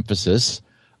 their emphasis,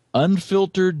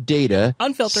 unfiltered data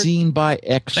seen by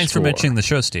X4. Thanks for mentioning the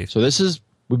show, Steve. So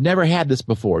we've never had this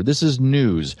before. This is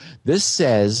news. This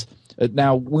says,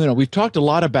 now, we've talked a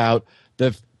lot about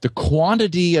the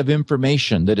quantity of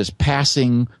information that is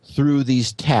passing through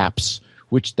these taps,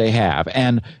 which they have.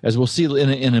 And as we'll see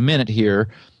in a minute here,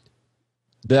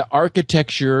 the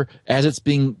architecture, as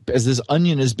this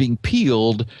onion is being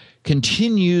peeled,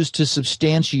 continues to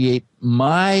substantiate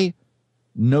my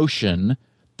notion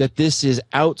that this is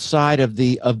outside of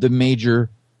the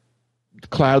major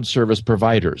cloud service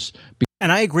providers.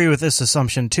 And I agree with this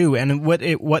assumption too. And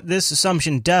what this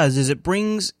assumption does is it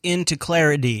brings into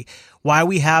clarity why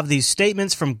we have these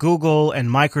statements from Google and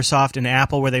Microsoft and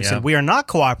Apple where they've said we are not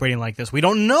cooperating like this. We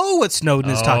don't know what Snowden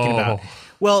is talking about.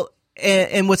 Well,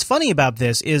 and what's funny about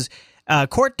this is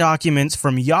court documents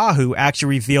from Yahoo actually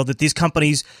revealed that these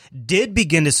companies did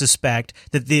begin to suspect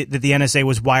that the NSA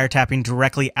was wiretapping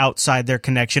directly outside their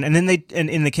connection. And then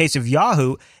in the case of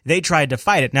Yahoo, they tried to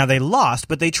fight it. Now they lost,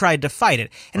 but they tried to fight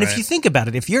it. And if you think about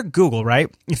it, if you're Google,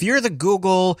 right? If you're the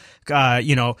Google,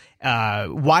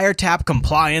 wiretap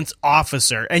compliance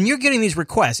officer, and you're getting these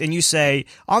requests, and you say,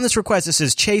 on this request, this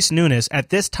is Chase Nunes at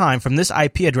this time from this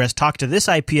IP address, talk to this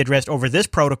IP address over this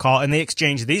protocol, and they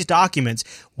exchange these documents.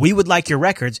 We would like your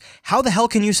records. How the hell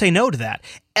can you say no to that?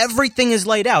 Everything is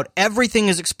laid out. Everything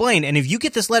is explained. And if you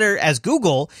get this letter as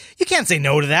Google, you can't say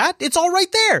no to that. It's all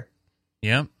right there.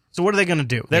 Yeah. So what are they going to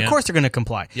do? Of course they're going to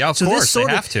comply. Yeah, of course, they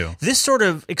have to. This sort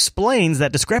of explains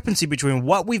that discrepancy between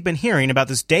what we've been hearing about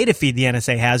this data feed the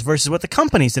NSA has versus what the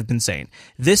companies have been saying.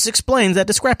 This explains that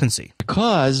discrepancy.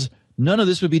 Because none of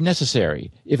this would be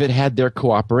necessary if it had their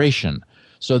cooperation.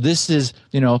 So this is,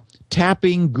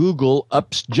 tapping Google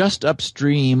just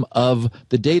upstream of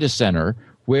the data center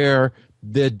where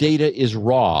the data is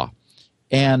raw.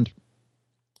 And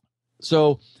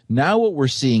so now what we're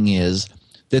seeing is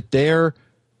that they're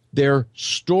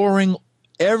storing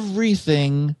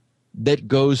everything that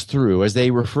goes through, as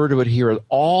they refer to it here,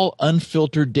 all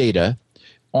unfiltered data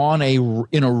in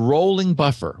a rolling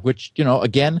buffer, which,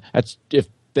 again, that's if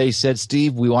they said,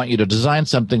 Steve, we want you to design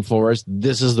something for us,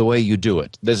 this is the way you do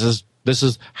it. This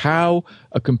is how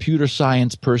a computer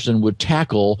science person would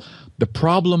tackle the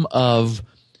problem of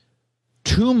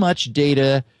too much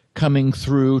data coming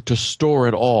through to store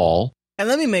it all. And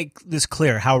let me make this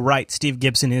clear how right Steve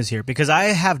Gibson is here, because I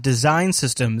have design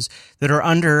systems that are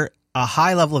under a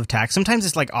high level of attack. Sometimes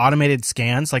it's like automated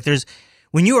scans. Like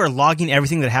when you are logging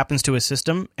everything that happens to a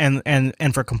system, and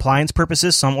for compliance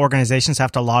purposes, some organizations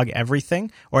have to log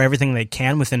everything or everything they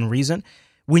can within reason.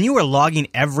 When you are logging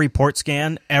every port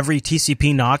scan, every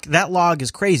TCP knock, that log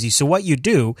is crazy. So what you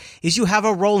do is you have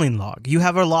a rolling log. You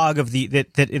have a log of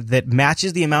that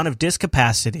matches the amount of disk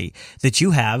capacity that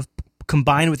you have,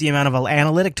 combined with the amount of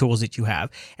analytic tools that you have,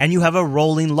 and you have a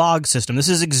rolling log system. This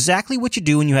is exactly what you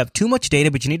do when you have too much data,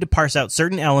 but you need to parse out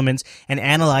certain elements and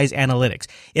analyze analytics.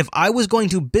 If I was going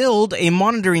to build a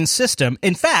monitoring system,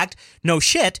 in fact, no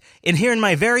shit, in here in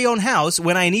my very own house,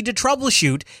 when I need to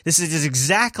troubleshoot, this is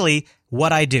exactly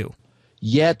what I do.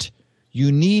 Yet,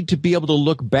 you need to be able to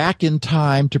look back in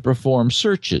time to perform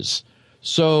searches.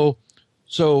 So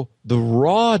the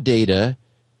raw data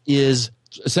is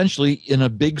essentially in a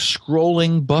big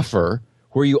scrolling buffer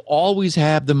where you always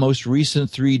have the most recent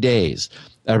 3 days.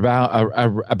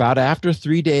 About after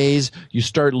 3 days, you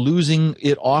start losing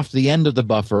it off the end of the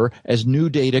buffer as new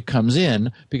data comes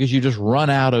in because you just run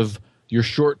out of your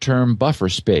short-term buffer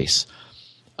space.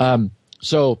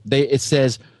 It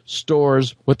says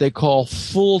stores what they call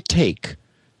full take,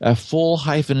 full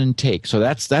hyphen and take. So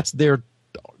that's their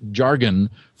jargon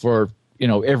for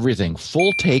everything.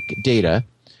 Full take data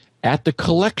at the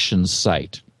collections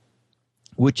site,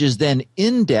 which is then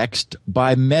indexed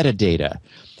by metadata.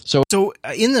 So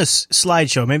in this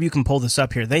slideshow, maybe you can pull this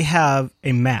up here. They have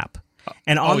a map,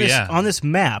 and on this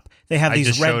map, they have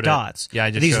these red dots. Yeah,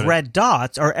 I just these showed red it.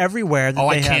 Dots are everywhere.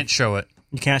 I can't show it.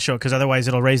 You can't show it because otherwise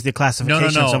it'll raise the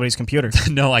classification of somebody's computer.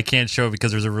 No, I can't show it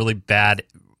because there's a really bad,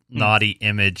 naughty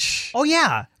image. Oh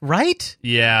yeah, right?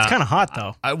 Yeah, it's kind of hot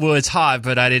though. Well, it's hot,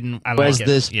 but I didn't. As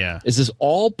this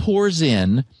all pours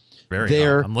in.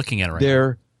 I'm looking at it right now.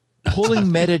 They're pulling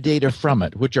metadata from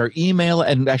it, which are email,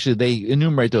 and actually they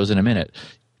enumerate those in a minute.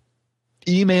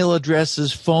 Email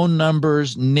addresses, phone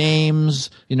numbers, names,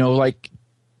 like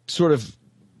sort of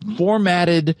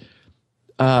formatted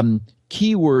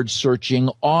keyword searching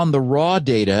on the raw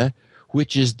data,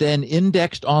 which is then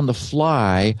indexed on the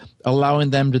fly,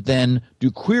 allowing them to then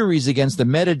do queries against the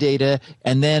metadata,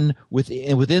 and then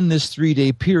within this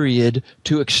 3-day period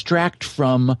to extract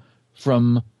from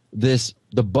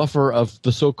the buffer of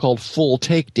the so-called full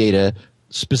take data,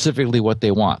 specifically what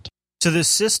they want. So this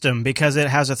system, because it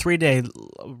has a 3-day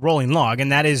rolling log,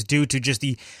 and that is due to just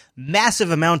the massive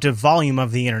amount of volume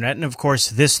of the internet, and of course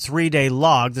this 3-day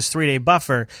log, this 3-day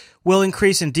buffer, will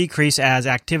increase and decrease as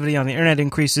activity on the internet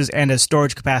increases and as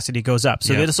storage capacity goes up.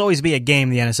 So it'll always be a game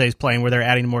the NSA is playing where they're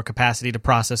adding more capacity to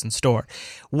process and store.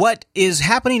 What is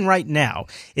happening right now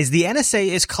is the NSA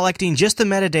is collecting just the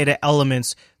metadata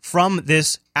elements from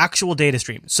this actual data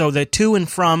stream. So the to and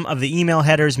from of the email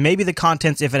headers, maybe the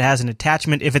contents if it has an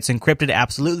attachment, if it's encrypted,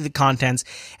 absolutely the contents.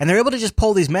 And they're able to just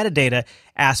pull these metadata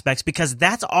aspects because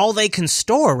that's all they can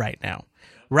store right now.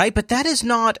 Right, but that is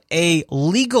not a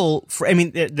legal.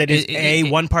 That is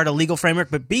one part of legal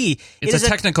framework, but B, it's a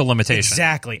technical limitation.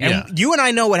 Exactly, and you and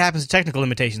I know what happens to technical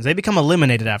limitations; they become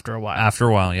eliminated after a while. After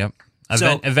a while, yep.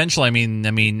 Eventually, I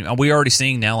mean, we're already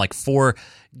seeing now like 4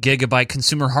 gigabyte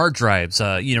consumer hard drives.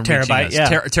 Terabyte,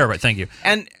 terabyte. Thank you.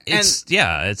 And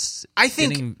it's I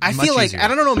feel like I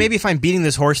don't know. Maybe if I'm beating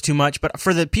this horse too much, but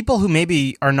for the people who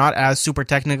maybe are not as super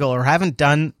technical or haven't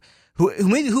done.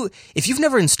 Who if you've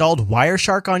never installed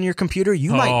Wireshark on your computer,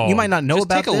 you might not know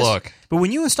about this. Take a look. But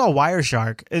when you install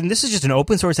Wireshark, and this is just an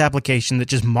open source application that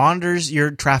just monitors your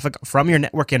traffic from your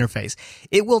network interface,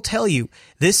 it will tell you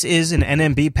this is an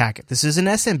NMB packet, this is an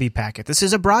SMB packet, this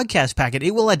is a broadcast packet.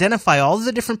 It will identify all of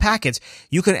the different packets.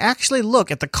 You can actually look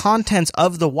at the contents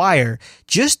of the wire.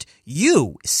 Just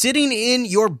you sitting in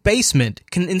your basement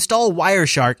can install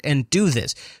Wireshark and do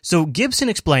this. So Gibson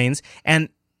explains, and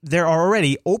there are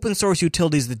already open source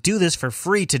utilities that do this for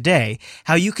free today,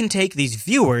 how you can take these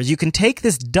viewers, you can take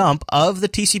this dump of the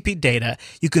TCP data,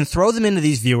 you can throw them into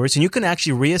these viewers, and you can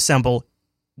actually reassemble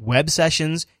web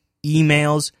sessions,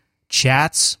 emails,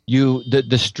 chats.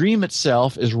 The stream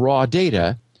itself is raw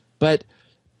data, but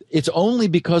it's only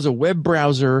because a web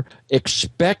browser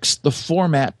expects the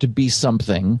format to be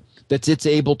something that it's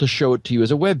able to show it to you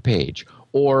as a web page.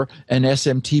 Or an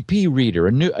SMTP reader,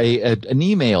 an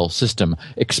email system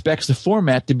expects the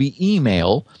format to be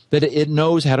email that it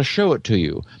knows how to show it to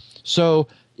you. So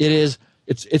it's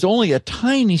only a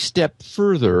tiny step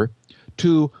further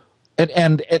to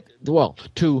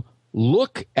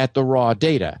look at the raw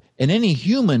data. And any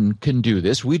human can do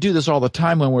this. We do this all the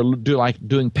time when we're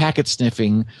doing packet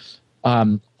sniffing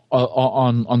on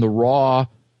the raw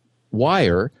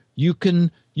wire. You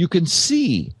can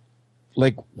see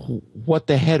like what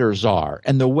the headers are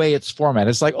and the way it's formatted.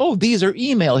 It's like, oh, these are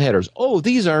email headers. Oh,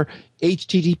 these are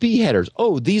HTTP headers.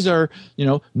 Oh, these are,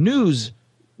 news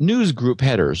group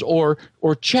headers or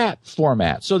chat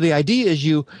format. So the idea is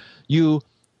you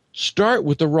start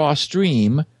with the raw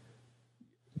stream,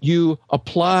 you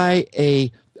apply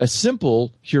a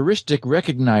simple heuristic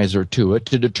recognizer to it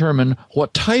to determine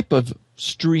what type of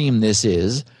stream this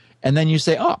is, and then you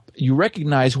say, you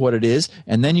recognize what it is,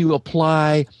 and then you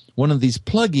apply one of these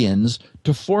plugins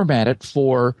to format it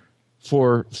for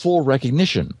full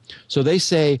recognition. So they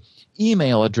say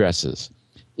email addresses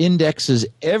indexes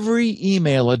every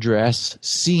email address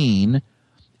seen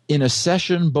in a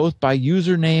session both by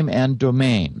username and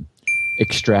domain.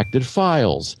 Extracted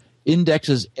files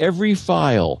indexes every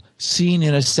file seen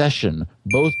in a session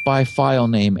both by file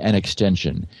name and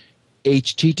extension.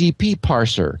 HTTP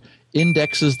parser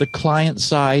indexes the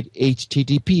client-side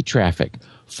HTTP traffic.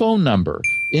 Phone number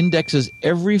indexes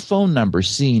every phone number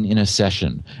seen in a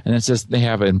session. And it says they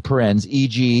have in parens,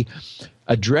 e.g.,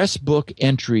 address book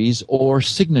entries or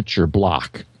signature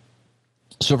block.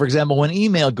 So, for example, when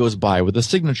email goes by with a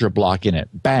signature block in it,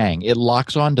 bang, it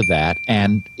locks onto that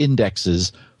and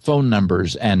indexes phone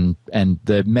numbers and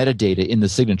the metadata in the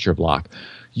signature block.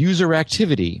 User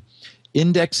activity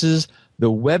indexes the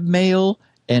webmail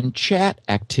and chat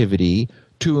activity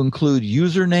to include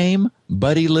username,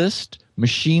 buddy list,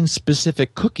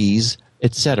 machine-specific cookies,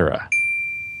 etc.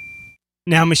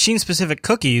 Now, machine-specific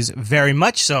cookies, very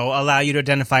much so, allow you to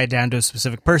identify it down to a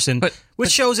specific person,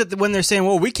 which shows that when they're saying,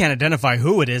 well, we can't identify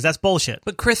who it is, that's bullshit.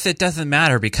 But, Chris, it doesn't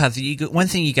matter because one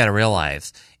thing you got to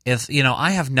realize is,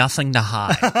 I have nothing to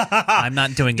hide. I'm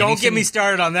not doing anything. Don't get me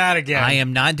started on that again. I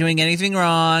am not doing anything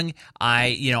wrong. All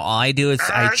I do is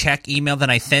I check email,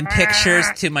 then I send pictures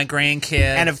to my grandkids.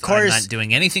 And of course, I'm not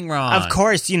doing anything wrong. Of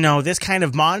course, this kind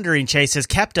of monitoring, Chase, has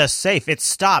kept us safe. It's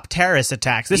stopped terrorist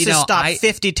attacks. This has stopped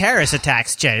 50 terrorist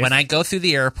attacks, Chase. When I go through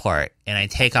the airport and I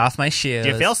take off my shoes.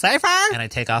 Do you feel safer? And I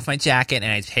take off my jacket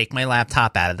and I take my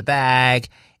laptop out of the bag,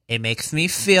 it makes me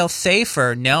feel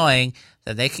safer knowing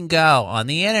that they can go on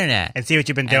the internet and see what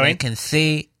you've been doing. And they can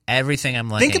see everything I'm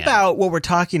looking at. Think about what we're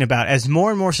talking about. As more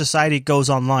and more society goes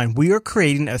online, we are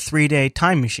creating a 3-day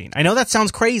time machine. I know that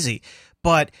sounds crazy,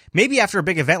 but maybe after a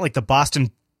big event like the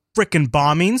Boston frickin'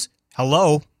 bombings,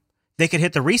 they could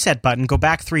hit the reset button, go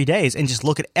back 3 days, and just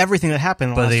look at everything that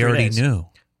happened in the last 3 days. But they already knew.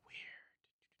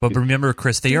 But remember,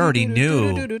 Chris, they already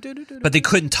knew, but they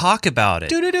couldn't talk about it.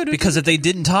 Because if they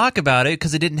didn't talk about it,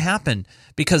 because it didn't happen,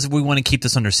 because we want to keep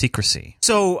this under secrecy.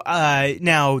 So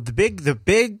now the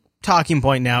big talking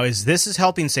point now is this is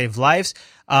helping save lives.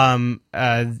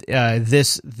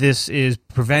 This is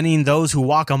preventing those who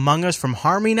walk among us from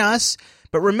harming us.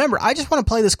 But remember, I just want to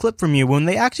play this clip from you. When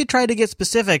they actually tried to get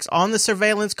specifics on the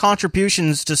surveillance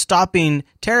contributions to stopping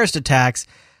terrorist attacks,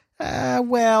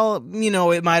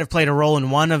 it might have played a role in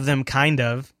one of them, kind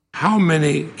of. How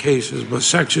many cases was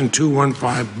Section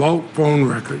 215 bulk phone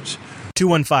records?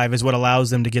 215 is what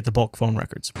allows them to get the bulk phone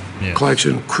records. Yeah.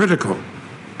 Collection critical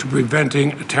to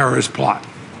preventing a terrorist plot.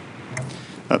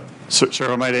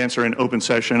 Sir, I might answer in open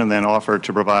session and then offer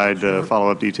to provide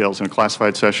follow-up details in a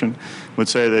classified session. I would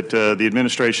say that the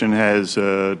administration has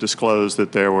disclosed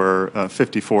that there were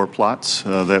 54 plots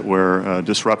that were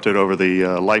disrupted over the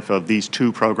life of these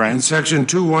two programs. And Section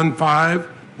 215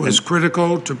 was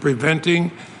critical to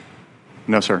preventing.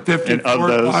 No, sir. 54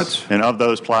 plots? And of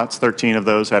those plots, 13 of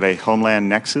those had a homeland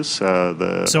nexus. So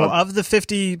of the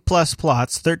 50-plus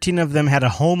plots, 13 of them had a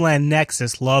homeland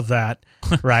nexus. Love that,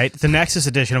 right? The Nexus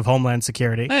edition of Homeland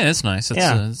Security. Hey, it's nice.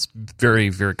 It's very,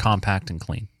 very compact and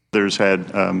clean. Others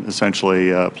had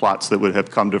essentially plots that would have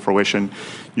come to fruition.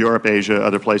 Europe, Asia,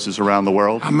 other places around the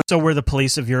world. So we're the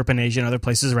police of Europe and Asia and other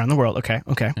places around the world. Okay.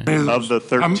 Of the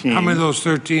 13... How many of those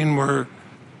 13 were...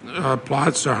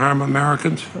 plots to harm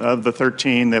Americans? Of the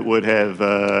 13 that would have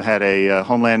had a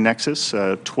homeland nexus,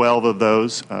 12 of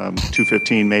those,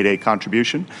 215 made a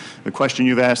contribution. The question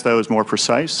you've asked, though, is more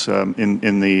precise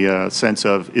in the sense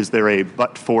of, is there a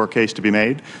but-for case to be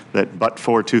made, that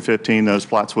but-for 215 those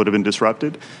plots would have been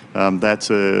disrupted?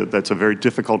 That's a very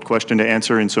difficult question to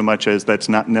answer in so much as that's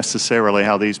not necessarily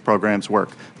how these programs work.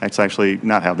 That's actually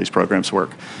not how these programs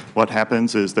work. What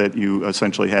happens is that you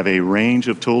essentially have a range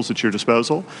of tools at your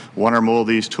disposal. One or more of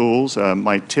these tools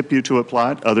might tip you to a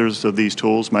plot. Others of these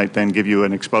tools might then give you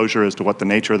an exposure as to what the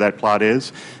nature of that plot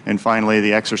is. And finally,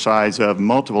 the exercise of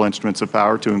multiple instruments of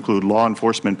power, to include law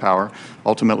enforcement power,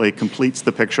 ultimately completes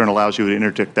the picture and allows you to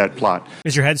interdict that plot.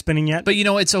 Is your head spinning yet? But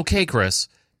it's okay, Chris,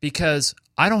 because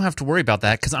I don't have to worry about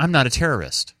that because I'm not a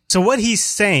terrorist. So what he's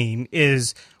saying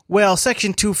is, well,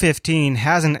 Section 215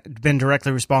 hasn't been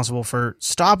directly responsible for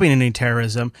stopping any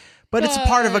terrorism, but it's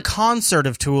part of a concert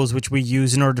of tools which we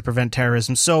use in order to prevent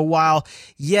terrorism. So while,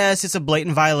 yes, it's a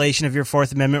blatant violation of your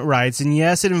Fourth Amendment rights, and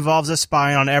yes, it involves us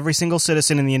spying on every single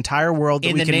citizen in the entire world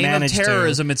that we can manage to. In the name of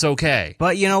terrorism, it's okay.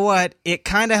 But you know what? It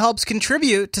kind of helps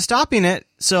contribute to stopping it,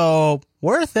 so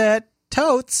worth it.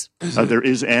 Totes. There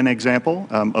is an example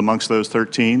amongst those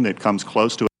 13 that comes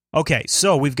close to it. Okay,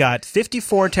 so we've got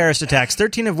 54 terrorist attacks,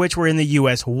 13 of which were in the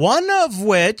U.S., one of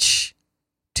which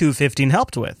 215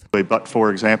 helped with. A but-for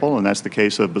example, and that's the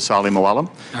case of Basali Mualim.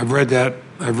 I've read that.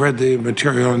 I've read the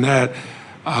material on that.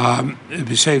 It'd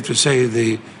be safe to say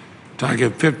the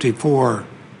target 54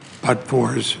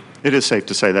 but-fors. It is safe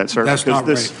to say that, sir. That's not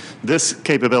right. This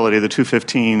capability, the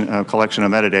 215 collection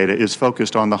of metadata, is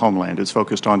focused on the homeland. It's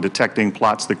focused on detecting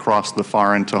plots that cross the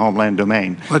foreign to homeland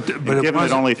domain. But it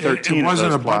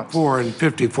wasn't a but-for in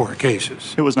 54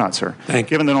 cases. It was not, sir. Thank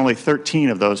you. Given that only 13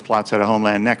 of those plots had a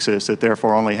homeland nexus, it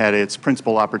therefore only had its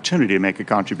principal opportunity to make a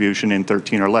contribution in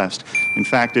 13 or less. In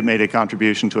fact, it made a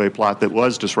contribution to a plot that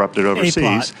was disrupted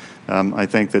overseas. I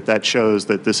think that shows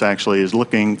that this actually is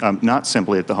looking not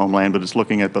simply at the homeland, but it's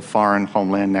looking at the foreign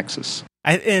homeland nexus.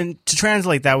 And to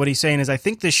translate that, what he's saying is, I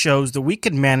think this shows that we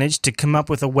could manage to come up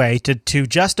with a way to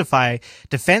justify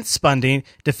defense spending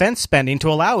to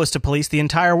allow us to police the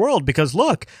entire world. Because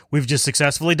look, we've just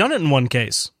successfully done it in one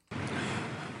case.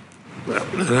 Well,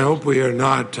 and I hope we are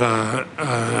not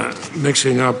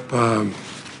mixing up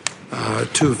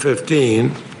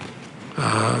 215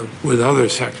 with other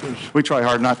sections. We try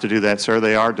hard not to do that, sir.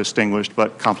 They are distinguished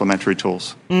but complementary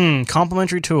tools.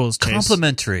 Complementary tools, Chase.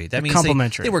 Complementary. That means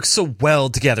complementary. They work so well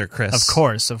together, Chris.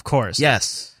 Of course.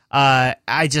 Yes. So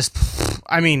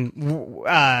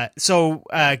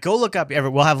go look up.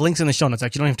 We'll have links in the show notes.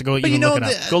 Actually, you don't have to go even look it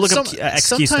up. Go look up X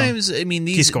sometimes,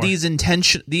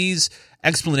 Keystone. these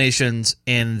explanations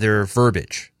and their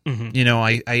verbiage.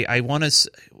 Mm-hmm. I want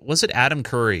to. Was it Adam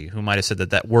Curry who might have said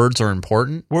that words are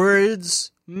important?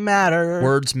 Words matter.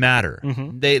 Words matter.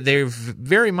 Mm-hmm. They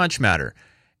very much matter.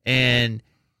 And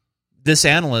this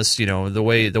analyst, the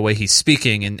way he's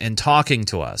speaking and talking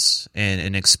to us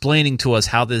and explaining to us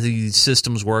how these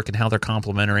systems work and how they're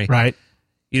complementary. Right.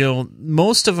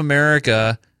 Most of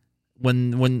America,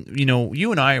 when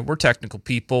you and I, we're technical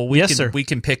people. We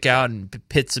can pick out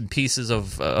bits and pieces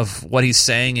of what he's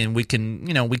saying, and we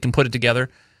can put it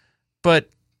together. But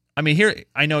here,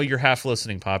 I know you're half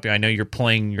listening, Poppy. I know you're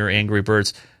playing your Angry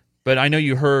Birds, but I know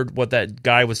you heard what that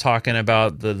guy was talking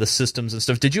about, the systems and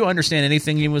stuff. Did you understand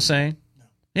anything he was saying?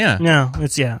 No. Yeah. No,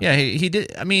 it's Yeah, he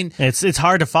did. It's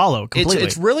hard to follow completely.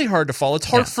 It's really hard to follow. It's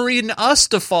hard for even us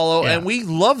to follow, and we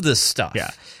love this stuff.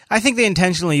 Yeah. I think they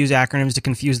intentionally use acronyms to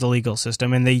confuse the legal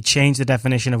system, and they change the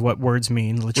definition of what words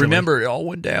mean, literally. Remember, it all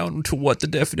went down to what the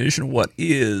definition of what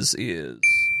is.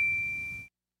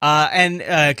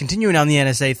 And continuing on the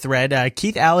NSA thread,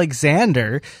 Keith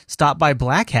Alexander stopped by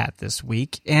Black Hat this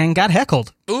week and got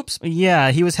heckled. Oops.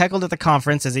 Yeah, he was heckled at the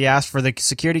conference as he asked for the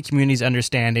security community's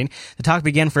understanding. The talk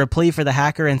began for a plea for the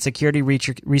hacker and security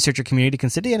researcher community to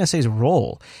consider the NSA's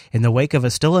role in the wake of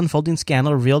a still unfolding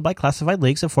scandal revealed by classified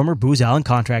leaks of former Booz Allen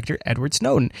contractor Edward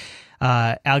Snowden.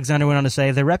 Alexander went on to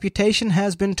say, "The reputation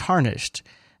has been tarnished."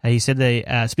 He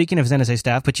said, speaking of his NSA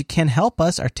staff, "But you can help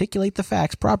us articulate the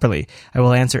facts properly. I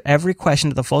will answer every question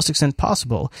to the fullest extent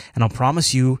possible, and I'll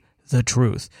promise you the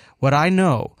truth. What I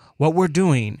know, what we're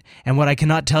doing, and what I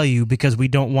cannot tell you because we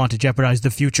don't want to jeopardize the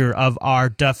future of our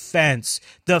defense."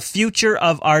 The future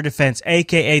of our defense,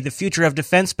 a.k.a. the future of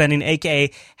defense spending,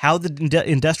 a.k.a. how the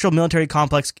industrial military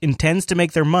complex intends to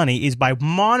make their money is by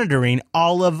monitoring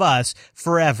all of us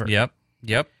forever.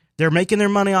 Yep. They're making their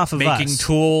money off of us. Making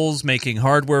tools, making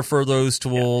hardware for those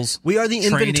tools. We are the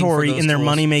inventory in their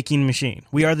money-making machine.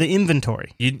 We are the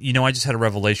inventory. You know, I just had a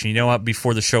revelation. You know what?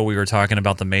 Before the show, we were talking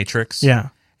about the Matrix. Yeah.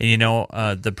 And you know,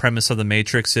 the premise of the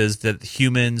Matrix is that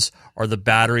humans are the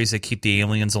batteries that keep the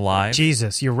aliens alive.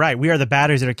 Jesus, you're right. We are the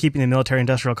batteries that are keeping the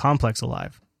military-industrial complex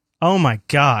alive. Oh, my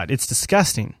God. It's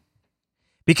disgusting.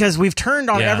 Because we've turned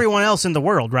on everyone else in the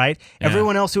world, right? Yeah.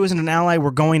 Everyone else who isn't an ally,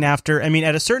 we're going after. I mean,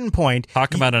 at a certain point...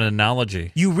 Talk about an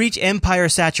analogy. You reach empire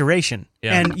saturation,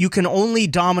 and you can only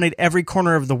dominate every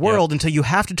corner of the world until you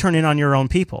have to turn in on your own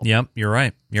people. Yep, you're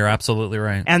right. You're absolutely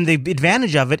right. And the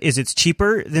advantage of it is it's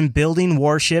cheaper than building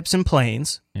warships and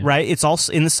planes, right? It's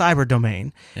also in the cyber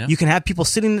domain. Yeah. You can have people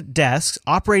sitting at desks,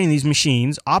 operating these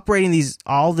machines, operating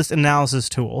all this analysis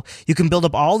tool. You can build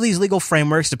up all these legal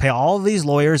frameworks to pay all of these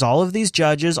lawyers, all of these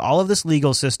judges, all of this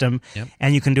legal system,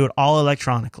 and you can do it all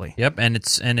electronically. Yep, and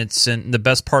the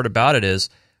best part about it is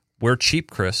we're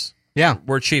cheap, Chris. Yeah.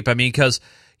 We're cheap. I mean, because,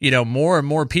 you know, more and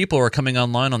more people are coming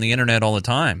online on the internet all the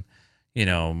time. You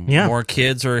know, more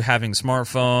kids are having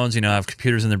smartphones, you know, have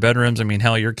computers in their bedrooms. I mean,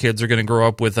 hell, your kids are going to grow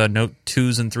up with Note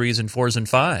 2s and 3s and 4s and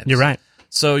 5s. You're right.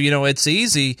 So, you know, it's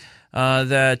easy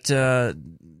that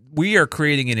we are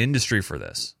creating an industry for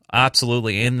this.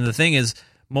 Absolutely. And the thing is,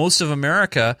 most of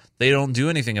America, they don't do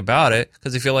anything about it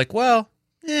because they feel like, well,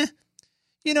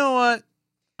 you know what?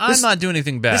 I'm not doing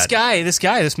anything bad. This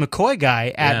McCoy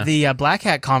guy at the Black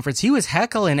Hat conference, he was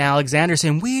heckling Alexander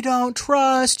saying, "We don't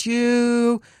trust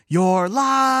you. You're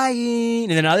lying."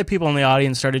 And then other people in the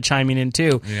audience started chiming in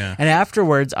too. Yeah. And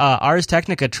afterwards, Ars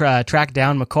Technica tracked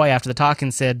down McCoy after the talk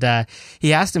and said,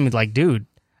 he asked him, like, "Dude,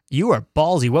 you are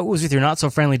ballsy. What was with your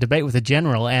not-so-friendly debate with the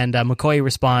general?" And McCoy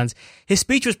responds, his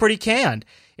speech was pretty canned.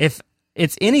 If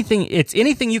it's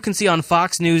anything you can see on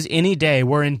Fox News any day.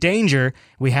 We're in danger.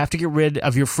 We have to get rid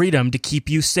of your freedom to keep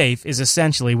you safe is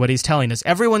essentially what he's telling us.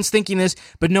 Everyone's thinking this,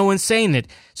 but no one's saying it.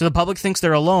 So the public thinks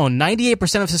they're alone.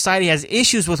 98% of society has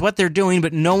issues with what they're doing,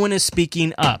 but no one is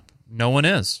speaking up. No one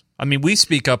is. I mean, we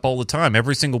speak up all the time,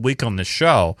 every single week on this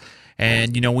show.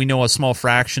 And, you know, we know a small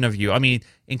fraction of you. I mean,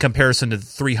 in comparison to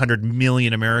 300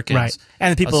 million Americans. Right.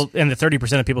 And the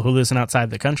 30% of people who listen outside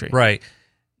the country. Right.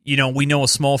 You know, we know a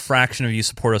small fraction of you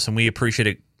support us, and we appreciate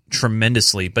it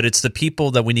tremendously. But it's the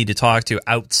people that we need to talk to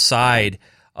outside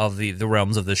of the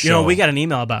realms of the show. You know, we got an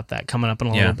email about that coming up in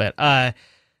a little bit.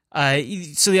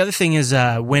 So the other thing is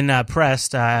when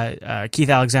pressed, Keith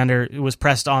Alexander was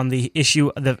pressed on the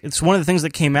issue. It's one of the things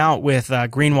that came out with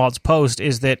Greenwald's post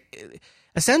is that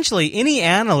essentially any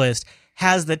analyst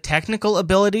has the technical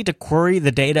ability to query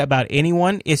the data about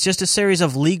anyone. It's just a series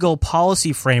of legal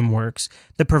policy frameworks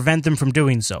that prevent them from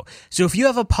doing so. So if you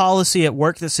have a policy at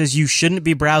work that says you shouldn't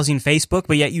be browsing Facebook,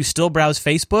 but yet you still browse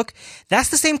Facebook, that's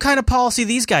the same kind of policy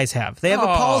these guys have. They have a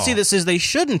policy that says they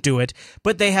shouldn't do it,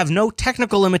 but they have no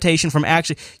technical limitation from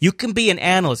actually. You can be an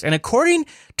analyst. And according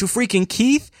to freaking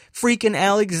Keith freaking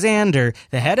Alexander,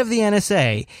 the head of the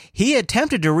NSA, he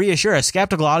attempted to reassure a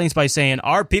skeptical audience by saying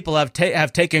our people have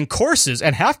taken courses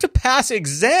and have to pass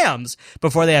exams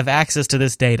before they have access to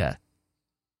this data.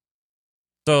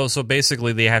 So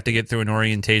basically they have to get through an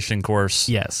orientation course.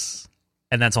 Yes.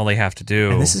 And that's all they have to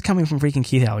do. And this is coming from freaking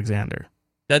Keith Alexander.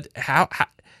 That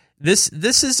this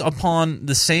is upon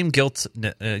the same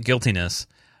guiltiness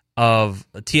of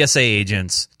TSA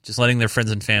agents just letting their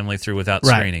friends and family through without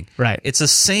screening. Right. It's the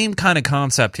same kind of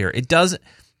concept here. It doesn't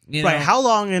Right. How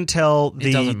long until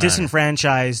the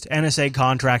disenfranchised NSA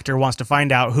contractor wants to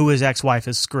find out who his ex-wife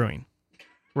is screwing?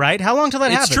 Right? How long till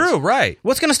that happens? It's true, right.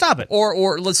 What's going to stop it?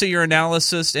 Or let's say you're an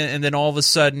analyst and then all of a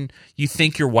sudden you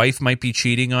think your wife might be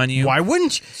cheating on you. Why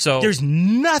wouldn't you? So there's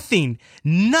nothing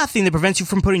that prevents you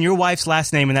from putting your wife's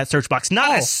last name in that search box.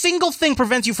 Not a single thing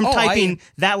prevents you from typing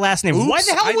that last name. Oops, Why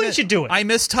the hell wouldn't you do it? I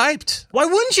mistyped. Why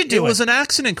wouldn't you do it? It was an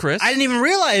accident, Chris. I didn't even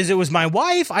realize it was my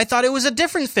wife. I thought it was a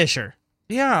different Fisher.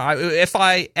 Yeah,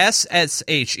 F-I-S-S-H-E-R.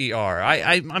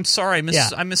 I'm sorry, I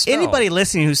misspelled. Anybody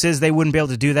listening who says they wouldn't be able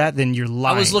to do that, then you're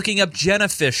lying. I was looking up Jenna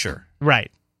Fisher.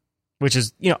 Right. Which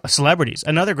is, celebrities.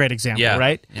 Another great example,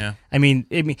 right? Yeah. I mean,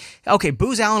 okay,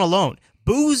 Booz Allen alone.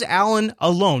 Booz Allen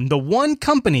alone, the one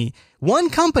company,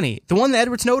 the one that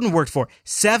Edward Snowden worked for,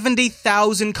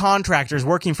 70,000 contractors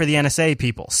working for the NSA,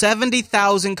 people.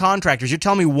 70,000 contractors. You're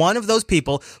telling me one of those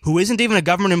people who isn't even a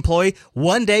government employee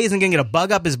one day isn't going to get a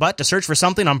bug up his butt to search for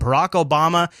something on Barack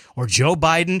Obama or Joe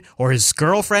Biden or his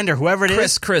girlfriend or whoever it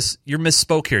is? Chris, you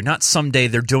misspoke here. Not someday.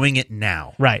 They're doing it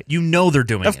now. Right. You know they're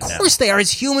doing it now. Of course they are. It's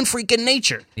human freaking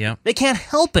nature. Yeah. They can't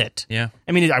help it. Yeah.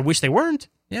 I mean, I wish they weren't.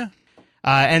 Yeah.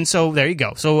 And so there you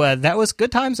go. So that was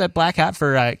good times at Black Hat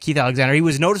for Keith Alexander. He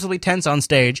was noticeably tense on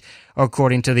stage,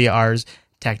 according to the Ars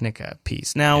Technica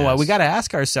piece. Now we got to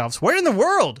ask ourselves, where in the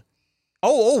world?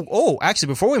 Oh! Actually,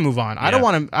 before we move on, I don't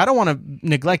want to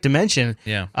neglect to mention.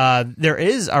 There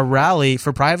is a rally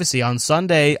for privacy on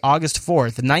Sunday, August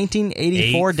 4th,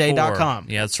 1984day.com.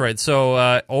 Yeah, that's right.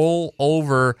 So all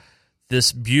over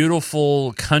this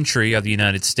beautiful country of the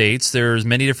United States, there's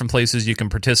many different places you can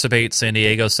participate. San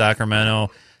Diego, Sacramento,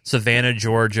 Savannah,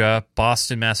 Georgia,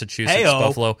 Boston, Massachusetts,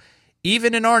 Buffalo.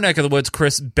 Even in our neck of the woods,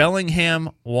 Chris, Bellingham,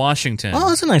 Washington. Oh,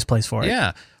 that's a nice place for it.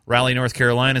 Yeah. Raleigh, North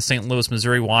Carolina, St. Louis,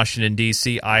 Missouri, Washington,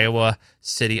 D.C., Iowa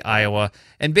City, Iowa.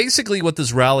 And basically what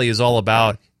this rally is all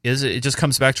about is it just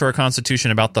comes back to our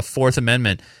Constitution about the Fourth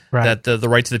Amendment, that the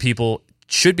right to the people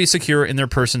should be secure in their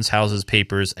persons, houses,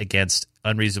 papers against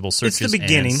unreasonable searches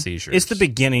and seizures. It's the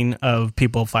beginning of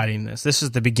people fighting this. This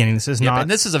is the beginning. This is not.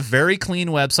 And this is a very clean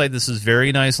website. This is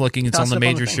very nice looking. It's on the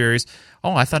major series.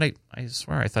 Oh, I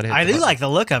swear I thought I do like the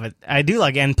look of it. I do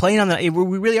like, and playing on the.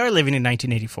 We really are living in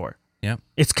 1984. Yeah,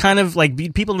 it's kind of like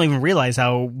people don't even realize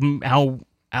how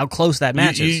close that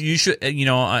match is. You should.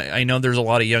 I know there's a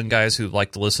lot of young guys who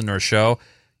like to listen to our show.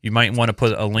 You might want to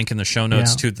put a link in the show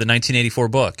notes to the 1984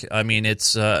 book. I mean,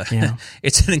 it's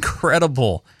it's an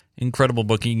incredible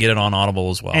book. You can get it on Audible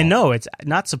as well. And no, it's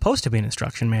not supposed to be an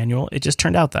instruction manual. It just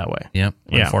turned out that way. Yep,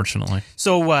 unfortunately.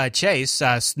 So, Chase,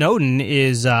 Snowden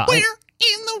is... where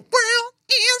in the world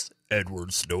is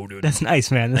Edward Snowden? That's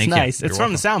nice, man. That's nice. It's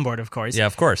from the soundboard, of course. Yeah,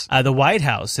 of course. The White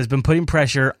House has been putting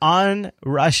pressure on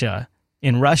Russia.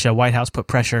 In Russia, White House put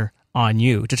pressure on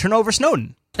you to turn over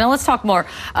Snowden. Now let's talk more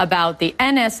about the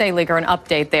NSA leaker, an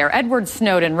update there. Edward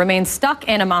Snowden remains stuck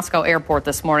in a Moscow airport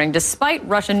this morning, despite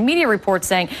Russian media reports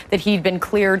saying that he'd been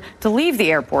cleared to leave the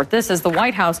airport. This as the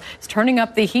White House is turning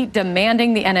up the heat,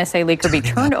 demanding the NSA leaker be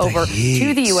turned over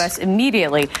to the U.S.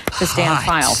 immediately to stand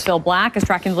trial. Phil Black is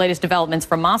tracking the latest developments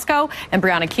from Moscow, and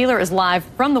Brianna Keeler is live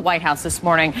from the White House this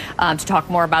morning to talk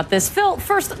more about this. Phil,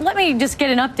 first, let me just get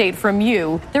an update from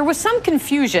you. There was some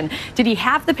confusion. Did he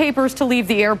have the papers to leave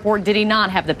the airport? Did he not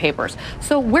have the papers?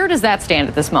 So where does that stand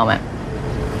at this moment?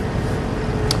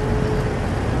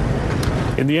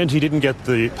 In the end, he didn't get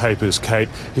the papers, Kate.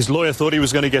 His lawyer thought he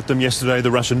was going to get them yesterday.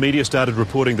 The Russian media started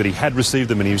reporting that he had received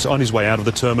them and he was on his way out of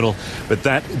the terminal, but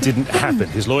that didn't happen.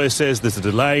 His lawyer says there's a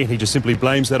delay, and he just simply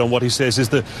blames that on what he says is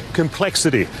the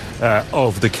complexity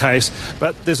of the case.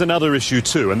 But there's another issue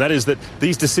too, and that is that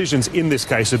these decisions in this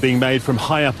case are being made from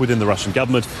high up within the Russian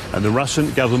government, and the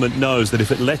Russian government knows that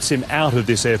if it lets him out of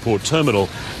this airport terminal,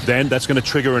 then that's going to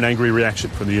trigger an angry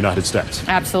reaction from the United States.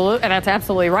 Absolutely, that's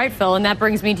absolutely right, Phil. And that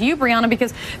brings me to you, Brianna,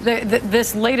 because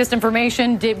this latest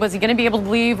information, was he going to be able to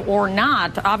leave or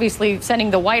not? Obviously, sending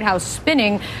the White House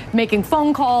spinning, making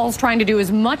phone calls, trying to do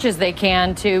as much as they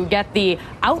can to get the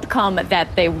outcome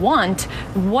that they want.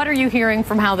 What are you hearing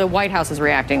from how the White House is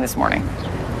reacting this morning?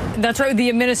 That's right. The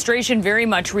administration very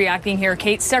much reacting here.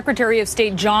 Kate, Secretary of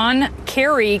State John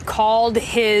Kerry called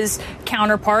his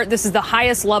counterpart. This is the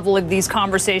highest level of these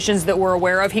conversations that we're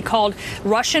aware of. He called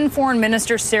Russian Foreign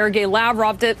Minister Sergei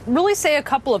Lavrov to really say a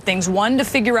couple of things. One, to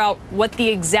figure out what the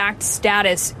exact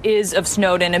status is of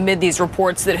Snowden amid these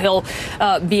reports that he'll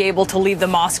be able to leave the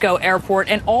Moscow airport,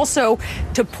 and also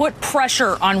to put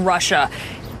pressure on Russia.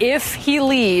 If he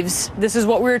leaves, this is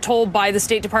what we were told by the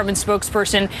State Department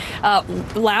spokesperson.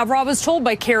 Lavrov was told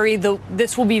by Kerry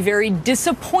this will be very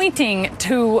disappointing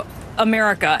to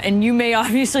America. And you may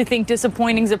obviously think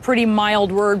disappointing is a pretty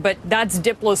mild word, but that's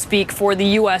Diplo speak for the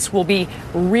U.S. will be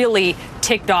really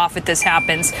ticked off if this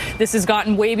happens. This has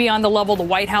gotten way beyond the level the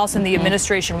White House and the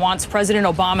administration wants. President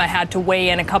Obama had to weigh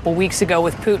in a couple weeks ago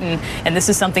with Putin, and this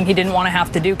is something he didn't want to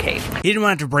have to do, Kate. He didn't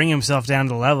want to bring himself down to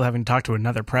the level of having to talk to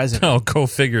another president. Oh, go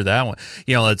figure that one.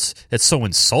 It's so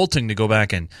insulting to go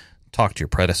back and talk to your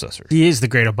predecessors. He is the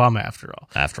great Obama, after all.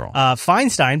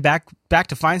 Feinstein, back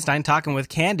to Feinstein talking with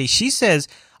Candy. She says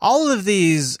all of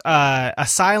these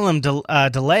asylum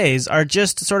delays are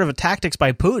just sort of a tactics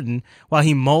by Putin while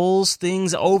he mulls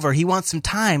things over. He wants some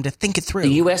time to think it through. The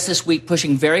U.S. this week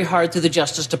pushing very hard through the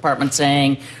Justice Department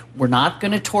saying, we're not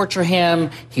going to torture him.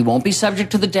 He won't be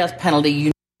subject to the death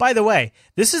penalty. By the way,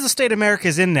 this is the state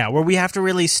America's in now, where we have to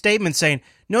release statements saying,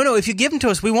 no, if you give him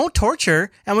to us, we won't torture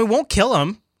and we won't kill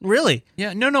him. Really?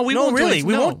 Yeah, no, we won't. Really,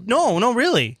 we won't. No,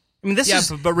 really. I mean,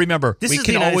 but remember, this we is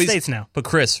can the United always, States now. But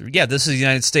Chris, this is the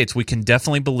United States. We can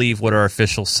definitely believe what our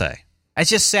officials say. It's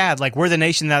just sad. Like, we're the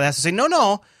nation that has to say,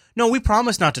 no, we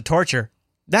promise not to torture.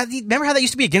 Remember how that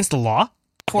used to be against the law?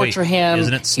 Torture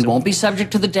him. He won't be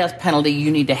subject to the death penalty. You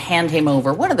need to hand him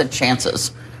over. What are the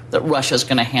chances that Russia's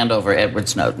going to hand over Edward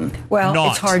Snowden? Well,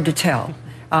 it's hard to tell.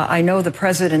 I know the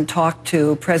president talked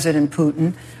to President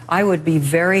Putin. I would be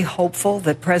very hopeful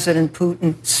that President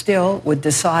Putin still would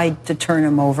decide to turn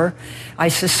him over. I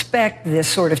suspect this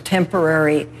sort of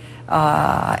temporary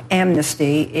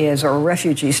amnesty or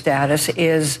refugee status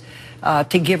is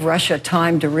to give Russia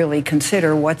time to really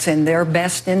consider what's in their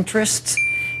best interests.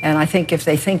 And I think if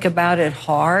they think about it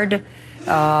hard,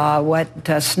 what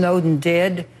Snowden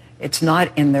did, it's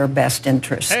not in their best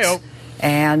interests. Hey-o.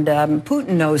 And Putin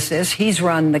knows this. He's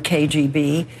run the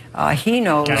KGB. He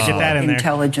knows what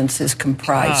intelligence is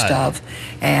comprised of.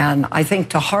 And I think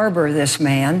to harbor this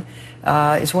man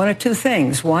is one of two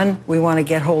things. One, we want to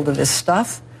get hold of his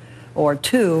stuff. Or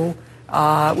two,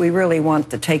 we really want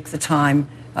to take the time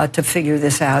to figure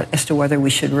this out as to whether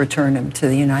we should return him to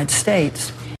the United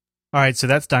States. All right, so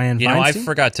that's Dianne Feinstein. I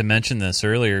forgot to mention this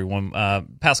earlier. When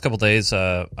past couple days,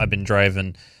 I've been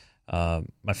driving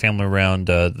my family around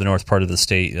the north part of the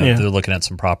state. They're looking at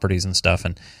some properties and stuff,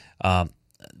 and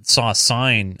saw a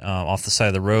sign off the side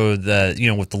of the road that,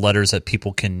 with the letters that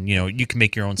people can, you can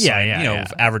make your own sign,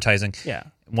 advertising. Yeah.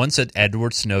 One said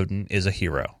Edward Snowden is a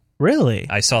hero. Really?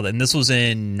 I saw that, and this was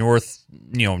in north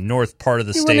part of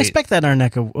the state. You wouldn't expect that in our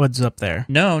neck of woods up there.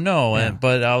 No,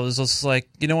 but I was just like,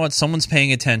 you know what? Someone's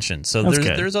paying attention. So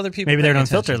there's other people. Maybe they're an paying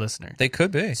Unfiltered attention. listener. They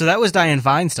could be. So that was Dianne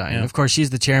Feinstein. Yeah. Of course,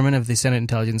 she's the chairman of the Senate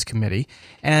Intelligence Committee.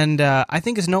 And I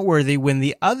think it's noteworthy when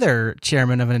the other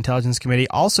chairman of an intelligence committee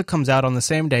also comes out on the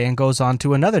same day and goes on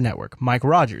to another network. Mike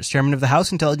Rogers, chairman of the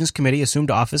House Intelligence Committee, assumed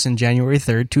office in January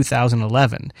 3rd,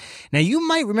 2011. Now, you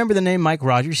might remember the name Mike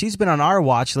Rogers. He's been on our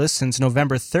watch list since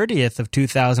November 30th of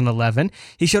 2011.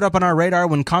 He showed up on our radar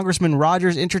when Congressman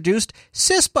Rogers introduced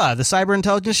CISPA, the Cyber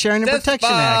Intelligence Sharing and Protection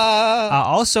Act.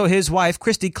 Also, his wife,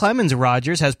 Christy Clemens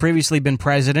Rogers, has previously been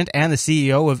president and the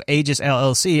CEO of Aegis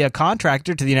LLC, a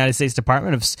contractor to the United States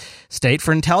Department of State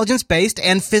for intelligence-based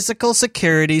and physical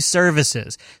security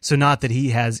services. So not that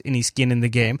he has any skin in the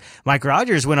game. Mike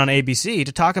Rogers went on ABC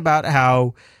to talk about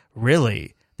how,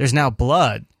 really, there's now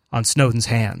blood on Snowden's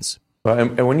hands.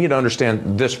 And we need to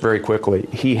understand this very quickly.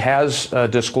 He has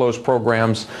disclosed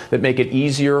programs that make it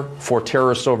easier for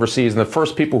terrorists overseas. And the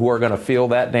first people who are going to feel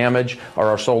that damage are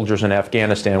our soldiers in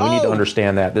Afghanistan. We need to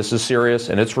understand that. This is serious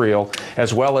and it's real,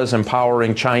 as well as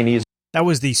empowering Chinese. That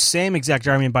was the same exact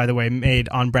argument, by the way, made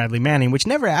on Bradley Manning, which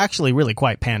never actually really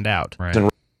quite panned out. Right.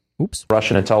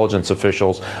 Russian intelligence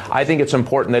officials. I think it's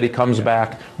important that he comes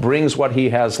back, brings what he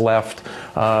has left,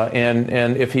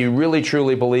 and if he really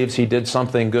truly believes he did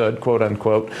something good, quote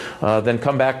unquote, then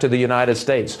come back to the United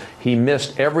States. He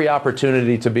missed every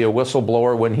opportunity to be a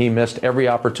whistleblower when he missed every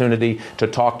opportunity to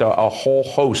talk to a whole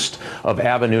host of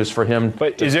avenues for him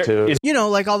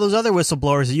like all those other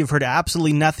whistleblowers that you've heard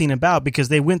absolutely nothing about because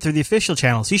they went through the official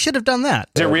channels. He should have done that.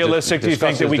 Is it realistic, do you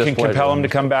think, that we can compel him to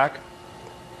come back?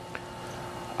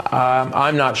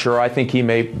 I'm not sure. I think he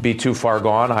may be too far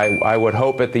gone. I would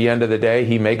hope at the end of the day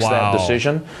he makes that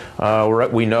decision.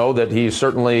 We know that he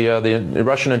certainly, the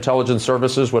Russian intelligence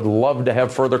services would love to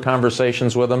have further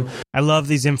conversations with him. I love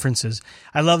these inferences.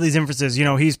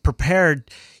 He's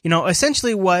prepared.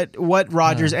 Essentially what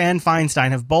Rogers and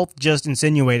Feinstein have both just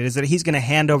insinuated is that he's going to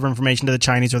hand over information to the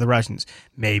Chinese or the Russians.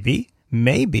 Maybe.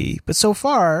 But so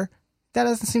far, that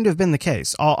doesn't seem to have been the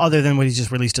case, other than what he's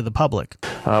just released to the public.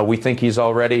 We think he's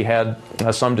already had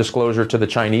some disclosure to the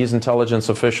Chinese intelligence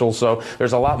officials. So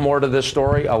there's a lot more to this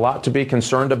story, a lot to be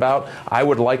concerned about. I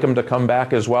would like him to come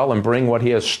back as well and bring what he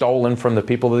has stolen from the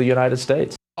people of the United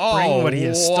States. Bring what he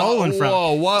has stolen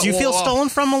from. Do you feel stolen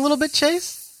from a little bit,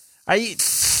 Chase? Do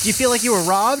you feel like you were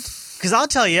robbed? Because I'll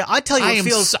tell you what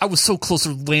feels. I was so close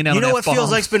to laying down. You know what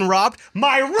feels like's been robbed?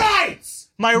 My rights.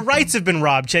 My rights have been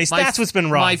robbed, Chase. That's what's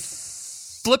been robbed.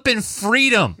 flipping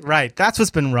freedom. Right. That's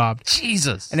what's been robbed.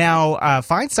 Jesus. Now,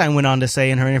 Feinstein went on to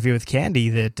say in her interview with Candy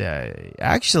that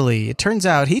actually, it turns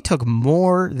out he took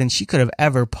more than she could have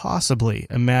ever possibly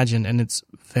imagined, and it's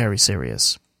very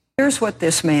serious. Here's what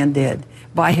this man did.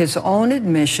 By his own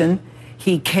admission,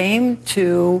 he came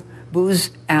to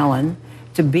Booz Allen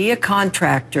to be a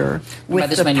contractor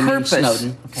with the purpose.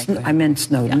 Snowden. Okay, I meant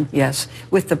Snowden, yes.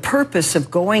 With the purpose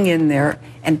of going in there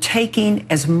and taking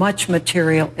as much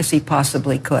material as he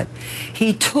possibly could.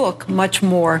 He took much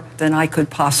more than I could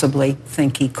possibly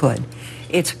think he could.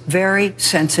 It's very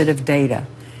sensitive data.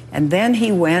 And then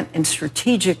he went and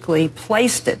strategically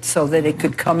placed it so that it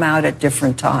could come out at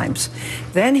different times.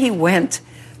 Then he went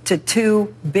to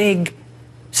two big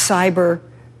cyber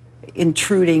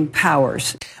intruding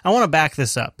powers. I want to back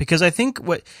this up because I think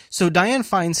so Dianne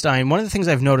Feinstein, one of the things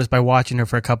I've noticed by watching her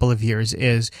for a couple of years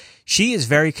is she is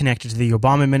very connected to the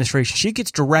Obama administration. She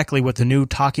gets directly what the new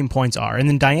talking points are. And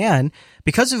then Dianne,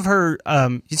 because of her,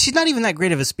 she's not even that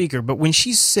great of a speaker, but when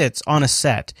she sits on a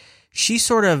set, she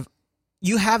sort of,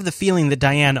 you have the feeling that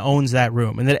Dianne owns that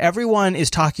room and that everyone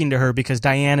is talking to her because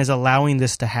Dianne is allowing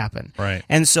this to happen. Right.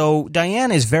 And so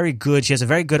Dianne is very good. She has a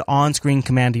very good on-screen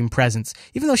commanding presence,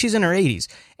 even though she's in her 80s.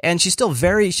 And she's still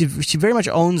she very much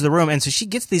owns the room. And so she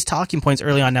gets these talking points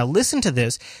early on. Now listen to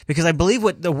this, because I believe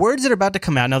what the words that are about to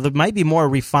come out, now there might be more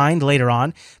refined later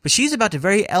on, but she's about to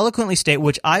very eloquently state,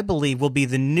 which I believe will be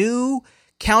the new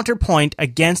counterpoint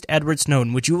against Edward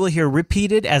Snowden, which you will hear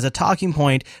repeated as a talking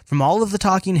point from all of the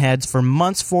talking heads for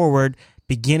months forward,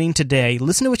 beginning today.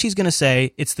 Listen to what she's going to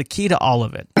say. It's the key to all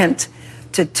of it. And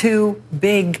to two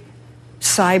big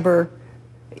cyber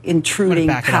intruding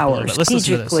powers,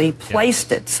 strategically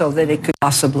placed it so that it could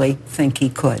possibly think he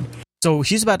could. So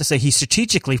she's about to say he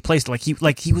strategically placed it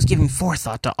like he was giving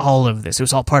forethought to all of this. It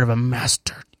was all part of a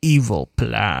master evil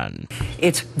plan.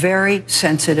 It's very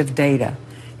sensitive data.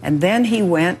 And then he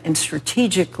went and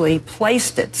strategically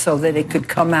placed it so that it could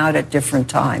come out at different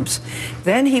times.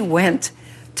 Then he went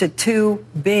to two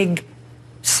big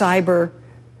cyber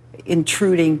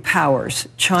intruding powers,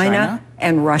 China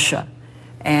and Russia,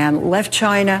 and left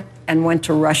China and went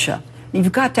to Russia.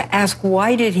 You've got to ask,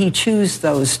 why did he choose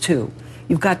those two?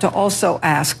 You've got to also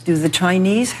ask, do the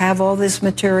Chinese have all this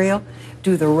material?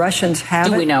 Do the Russians have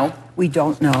it? Do we know? We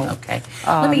don't know. Okay.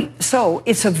 So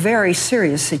it's a very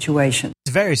serious situation.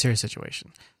 It's a very serious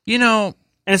situation. You know,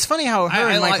 and it's funny how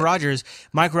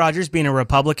Mike Rogers being a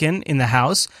Republican in the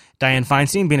House, Dianne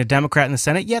Feinstein being a Democrat in the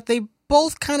Senate, yet they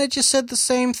both kind of just said the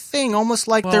same thing, almost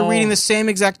like they're reading the same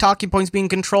exact talking points being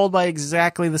controlled by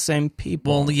exactly the same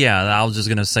people. Well, yeah, I was just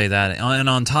going to say that. And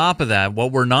on top of that,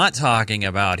 what we're not talking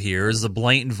about here is the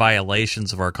blatant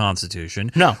violations of our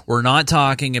Constitution. No. We're not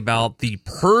talking about the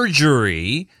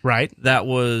perjury that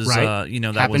was, that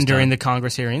happened was during the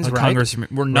Congress hearings,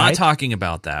 We're not talking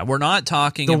about that. We're not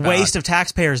talking about the waste of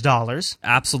taxpayers' dollars.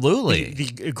 Absolutely.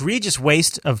 The egregious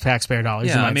waste of taxpayer dollars,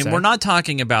 yeah, you might say. We're not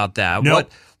talking about that.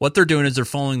 Nope. What they're doing is they're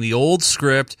following the old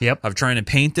script of trying to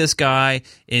paint this guy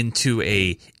into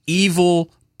a evil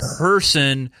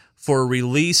person for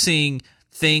releasing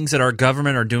things that our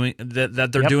government are doing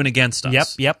that they're doing against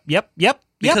us. Yep.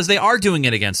 Because they are doing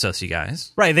it against us, you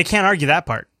guys. Right. They can't argue that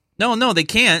part. No, they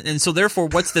can't. And so therefore,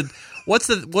 what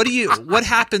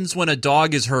happens when a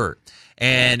dog is hurt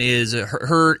and is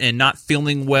hurt and not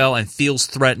feeling well and feels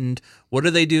threatened? What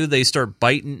do? They start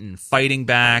biting and fighting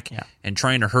back and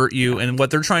trying to hurt you. And what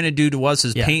they're trying to do to us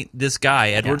is paint this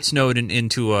guy, Edward Snowden,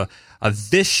 into a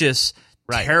vicious,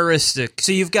 terroristic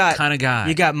kind of guy.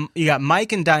 You got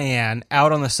Mike and Dianne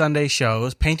out on the Sunday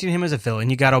shows painting him as a villain.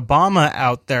 You got Obama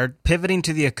out there pivoting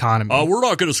to the economy. We're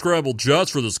not going to scramble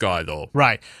jets for this guy, though.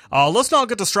 Right. Let's not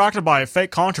get distracted by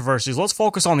fake controversies. Let's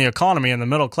focus on the economy and the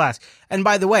middle class. And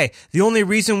by the way, the only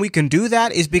reason we can do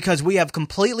that is because we have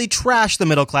completely trashed the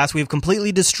middle class. We have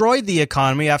completely destroyed the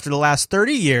economy after the last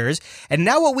 30 years. And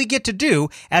now what we get to do,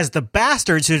 as the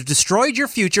bastards who have destroyed your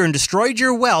future and destroyed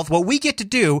your wealth, what we get to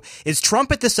do is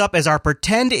trumpet this up as our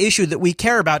pretend issue that we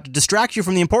care about to distract you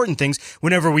from the important things.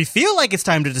 Whenever we feel like it's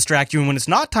time to distract you, and when it's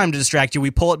not time to distract you,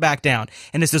 we pull it back down.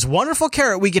 And it's this wonderful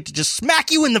carrot we get to just smack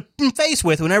you in the face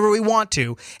with whenever we want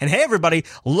to. And hey, everybody,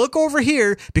 look over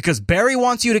here, because Barry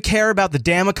wants you to care about the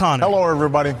damn economy. Hello,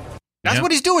 everybody. That's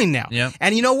what he's doing now. Yep.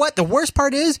 And you know what? The worst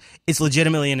part is, it's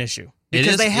legitimately an issue.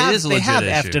 Because they have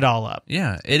effed it all up.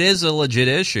 Yeah, it is a legit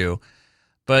issue.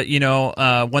 But,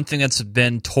 one thing that's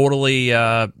been totally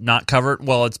not covered,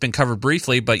 well, it's been covered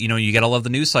briefly, but, you got to love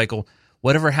the news cycle.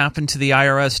 Whatever happened to the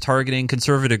IRS targeting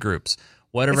conservative groups?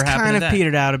 Whatever happened to that? It's kind of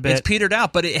petered out a bit. It's petered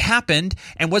out, but it happened.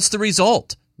 And what's the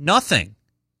result? Nothing.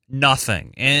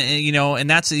 Nothing. And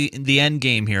that's the end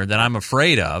game here that I'm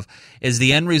afraid of, is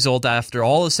the end result after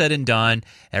all is said and done.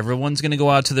 Everyone's going to go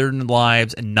out to their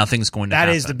lives and nothing's going to happen.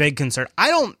 That is the big concern. I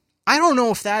don't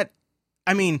know if that,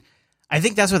 I mean, I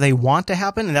think that's what they want to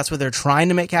happen, and that's what they're trying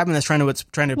to make happen. That's trying to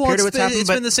appear to what's happening. It's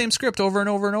been the same script over and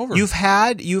over and over. You've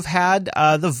had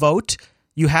the vote.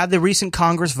 You had the recent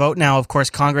Congress vote. Now, of course,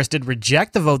 Congress did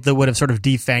reject the vote that would have sort of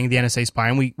defanged the NSA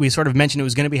spying. We sort of mentioned it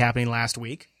was going to be happening last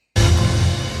week.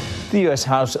 The U.S.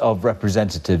 House of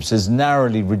Representatives has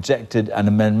narrowly rejected an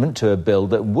amendment to a bill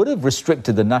that would have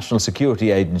restricted the National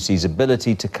Security Agency's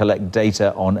ability to collect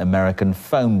data on American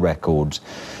phone records.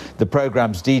 The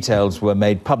program's details were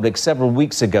made public several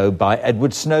weeks ago by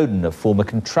Edward Snowden, a former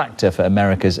contractor for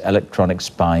America's electronic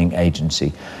spying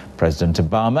agency. President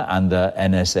Obama and the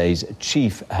NSA's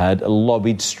chief had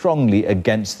lobbied strongly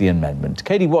against the amendment.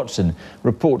 Katie Watson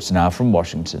reports now from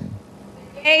Washington.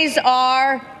 Yeas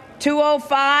are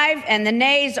 205 and the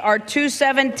nays are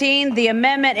 217. The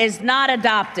amendment is not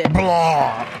adopted.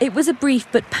 It was a brief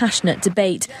but passionate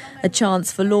debate, a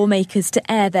chance for lawmakers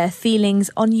to air their feelings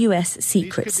on U.S.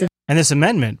 secrets. And this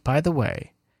amendment, by the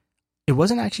way, it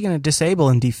wasn't actually going to disable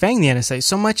and defang the NSA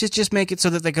so much as just make it so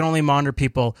that they can only monitor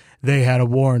people they had a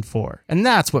warrant for. And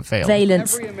that's what failed.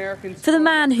 Surveillance. For the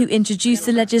man who introduced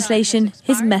the legislation,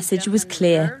 his message was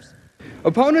clear.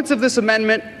 Opponents of this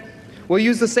amendment will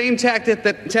use the same tactic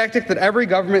that every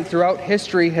government throughout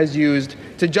history has used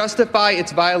to justify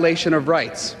its violation of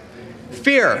rights: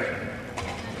 fear.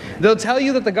 They'll tell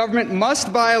you that the government must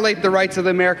violate the rights of the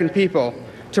American people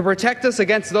to protect us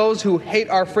against those who hate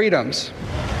our freedoms.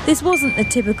 This wasn't the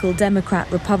typical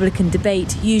Democrat-Republican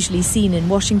debate usually seen in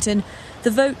Washington.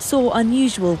 The vote saw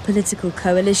unusual political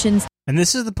coalitions. And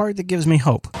this is the part that gives me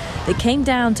hope. That came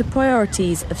down to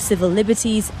priorities of civil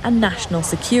liberties and national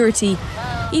security.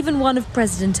 Even one of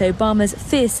President Obama's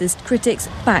fiercest critics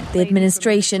backed the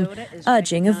administration,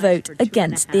 urging a vote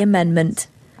against the amendment.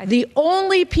 The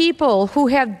only people who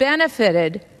have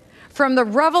benefited from the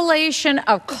revelation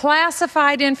of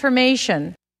classified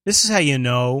information. This is how you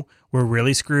know we're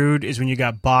really screwed, is when you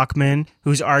got Bachmann,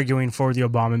 who's arguing for the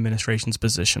Obama administration's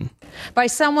position. By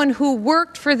someone who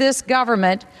worked for this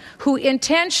government, who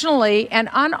intentionally and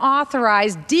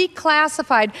unauthorized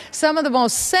declassified some of the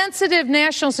most sensitive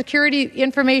national security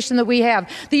information that we have.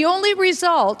 The only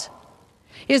result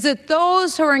is that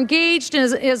those who are engaged in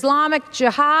Islamic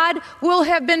jihad will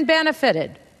have been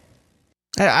benefited.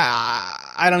 I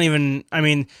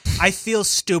feel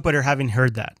stupider having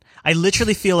heard that. I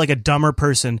literally feel like a dumber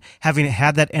person having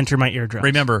had that enter my eardrums.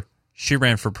 Remember, she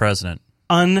ran for president.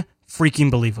 Unfreaking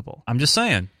believable. I'm just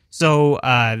saying. So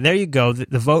there you go.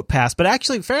 The vote passed, but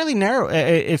actually fairly narrow.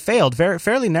 It failed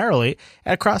fairly narrowly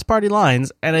across party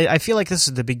lines, and I feel like this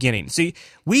is the beginning. See,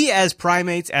 we as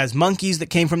primates, as monkeys that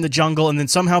came from the jungle and then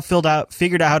somehow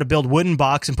figured out how to build wooden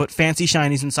box and put fancy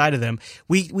shinies inside of them,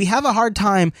 we have a hard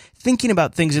time thinking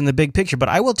about things in the big picture. But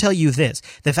I will tell you this: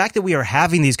 the fact that we are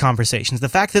having these conversations, the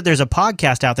fact that there's a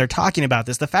podcast out there talking about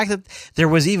this, the fact that there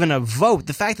was even a vote,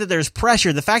 the fact that there's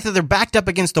pressure, the fact that they're backed up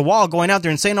against the wall going out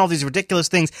there and saying all these ridiculous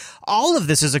things, all of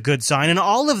this is a good sign, and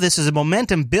all of this is a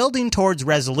momentum building towards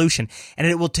resolution. And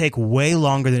it will take way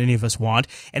longer than any of us want,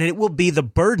 and it will be the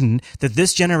burden that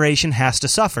this generation has to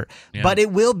suffer. Yeah. But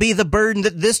it will be the burden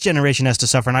that this generation has to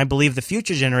suffer, and I believe the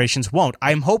future generations won't.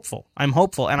 I'm hopeful,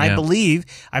 and I believe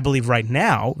right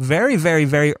now, very, very,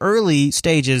 very early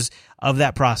stages of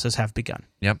that process have begun.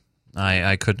 Yep.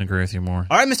 I couldn't agree with you more.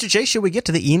 All right, Mr. J, should we get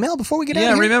to the email before we get out of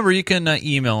here? Yeah, remember, you can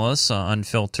email us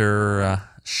Unfilter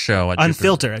show at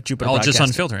Unfilter at Jupiter Broadcasting.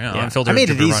 Just Unfilter, yeah. Unfilter I made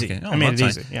it easy.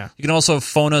 Yeah. You can also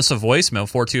phone us a voicemail,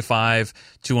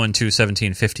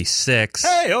 425-212-1756.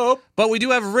 Hey-o! But we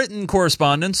do have written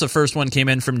correspondence. The first one came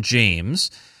in from James.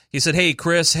 He said, "Hey,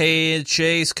 Chris. Hey,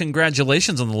 Chase.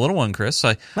 Congratulations on the little one, Chris.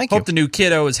 I hope the new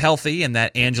kiddo is healthy and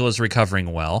that Angela's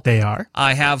recovering well. They are.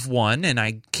 I have one, and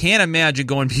I can't imagine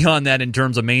going beyond that in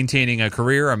terms of maintaining a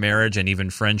career, a marriage, and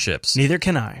even friendships. Neither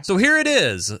can I. So here it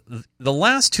is. The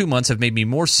last 2 months have made me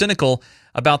more cynical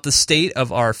about the state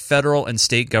of our federal and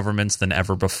state governments than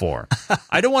ever before.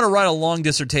 I don't want to write a long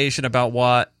dissertation about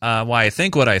why I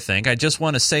think what I think. I just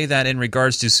want to say that in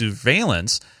regards to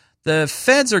surveillance, the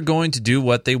feds are going to do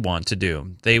what they want to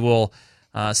do. They will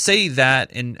say that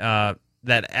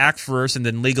that act first and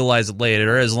then legalize it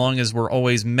later, as long as we're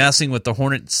always messing with the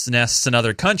hornet's nests in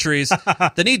other countries.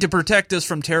 The need to protect us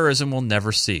from terrorism will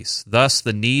never cease. Thus,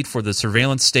 the need for the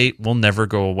surveillance state will never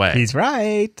go away." He's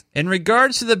right. In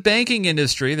regards to the banking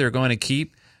industry, they're going to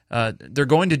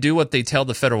do what they tell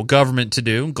the federal government to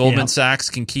do. Goldman Sachs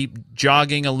can keep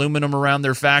jogging aluminum around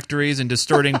their factories and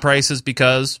distorting prices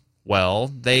because Well,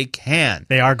 they can.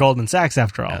 They are Goldman Sachs,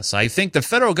 after all. Yes, I think the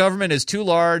federal government is too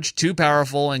large, too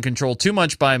powerful, and controlled too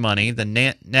much by money. The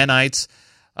nanites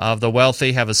of the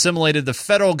wealthy have assimilated the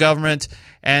federal government,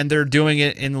 and they're doing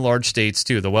it in the large states,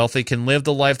 too. The wealthy can live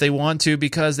the life they want to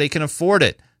because they can afford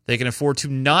it. They can afford to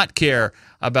not care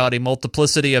about a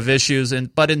multiplicity of issues,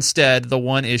 but instead the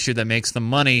one issue that makes them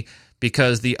money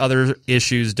because the other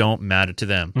issues don't matter to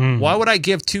them. Why would I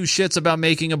give two shits about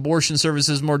making abortion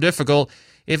services more difficult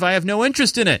if I have no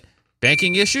interest in it?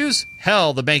 Banking issues?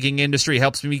 Hell, the banking industry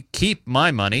helps me keep my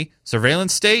money.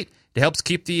 Surveillance state? It helps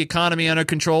keep the economy under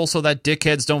control so that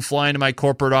dickheads don't fly into my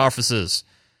corporate offices.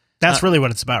 That's really what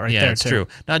it's about right there, Yeah, it's true.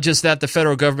 Not just that, the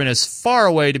federal government is far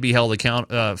away to be held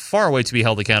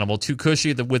accountable, too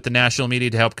cushy with the national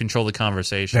media to help control the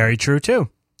conversation. Very true, too.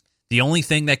 The only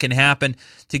thing that can happen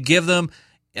to give them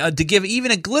to give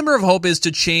even a glimmer of hope is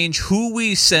to change who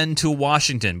we send to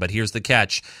Washington. But here's the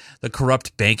catch. The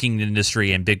corrupt banking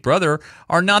industry and Big Brother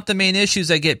are not the main issues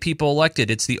that get people elected.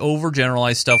 It's the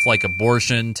overgeneralized stuff like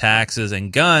abortion, taxes,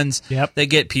 and guns that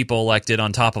get people elected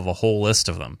on top of a whole list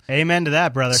of them. Amen to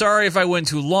that, brother. Sorry if I went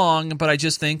too long, but I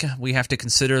just think we have to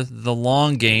consider the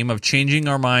long game of changing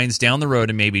our minds down the road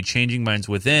and maybe changing minds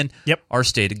within our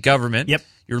state government.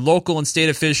 Your local and state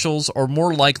officials are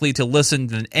more likely to listen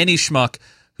than any schmuck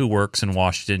who works in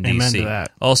Washington, D.C. Amen to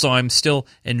that. Also, I'm still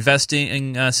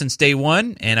investing since day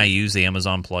one, and I use the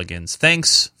Amazon plugins.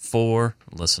 Thanks for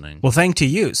listening. Well, thanks to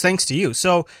you.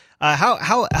 So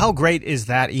how great is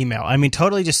that email? I mean,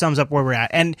 totally just sums up where we're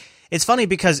at. And it's funny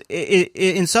because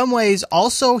in some ways,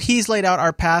 also, he's laid out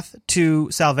our path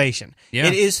to salvation. Yeah.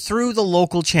 It is through the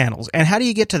local channels. And how do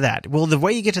you get to that? Well, the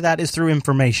way you get to that is through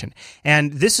information.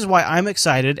 And this is why I'm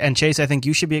excited, and Chase, I think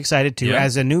you should be excited too,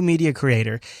 as a new media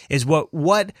creator, is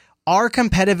what our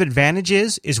competitive advantage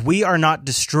is we are not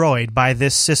destroyed by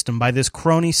this system, by this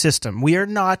crony system. We are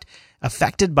not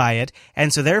affected by it.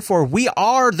 And so therefore, we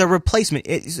are the replacement.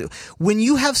 When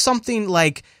you have something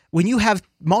like... When you have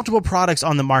multiple products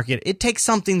on the market, it takes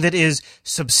something that is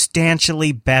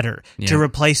substantially better to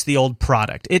replace the old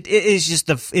product. It is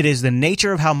the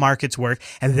nature of how markets work,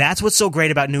 and that's what's so great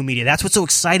about new media. That's what's so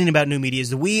exciting about new media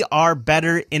is that we are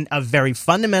better in a very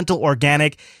fundamental,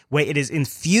 organic way. It is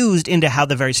infused into how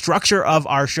the very structure of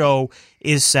our show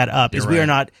is set up. We are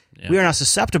not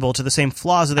susceptible to the same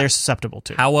flaws that they're susceptible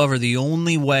to. However, the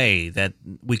only way that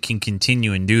we can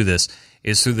continue and do this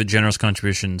is through the generous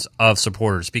contributions of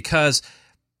supporters, because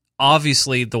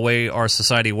obviously the way our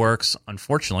society works,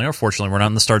 unfortunately or fortunately, we're not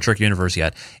in the Star Trek universe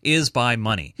yet, is by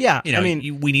money. Yeah, I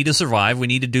mean, we need to survive. We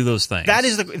need to do those things. That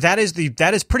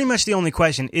is pretty much the only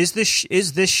question. Is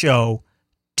this show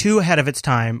too ahead of its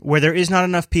time, where there is not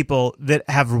enough people that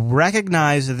have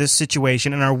recognized this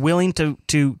situation and are willing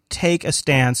to take a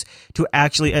stance to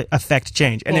actually affect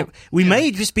change? And we may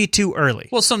just be too early.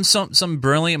 Well, some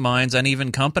brilliant minds and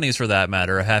even companies, for that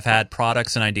matter, have had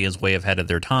products and ideas way ahead of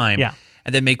their time,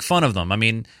 and then make fun of them. I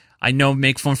mean, I know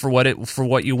make fun for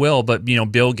what you will, but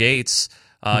Bill Gates.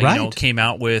 Came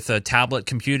out with tablet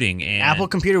computing, and Apple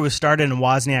Computer was started in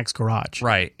Wozniak's garage.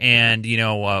 Right. And,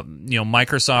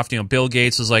 Microsoft, Bill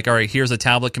Gates was like, all right, here's a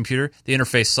tablet computer. The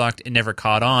interface sucked. It never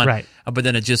caught on. Right. But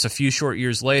then just a few short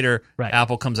years later,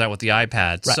 Apple comes out with the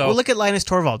iPad. Right. So, well, look at Linus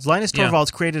Torvalds. Linus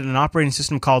Torvalds created an operating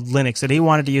system called Linux that he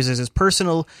wanted to use as his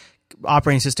personal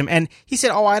operating system. And he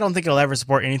said, I don't think it'll ever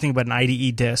support anything but an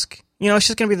IDE disk. It's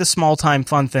just going to be the small-time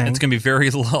fun thing. It's going to be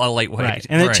very lightweight. Right.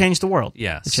 And it changed the world.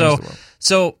 Yeah.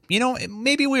 So,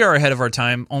 maybe we are ahead of our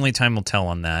time. Only time will tell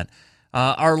on that.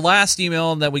 Our last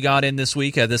email that we got in this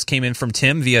week, this came in from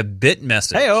Tim via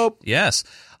BitMessage. Hey, Hope. Yes.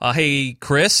 Hey,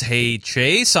 Chris. Hey,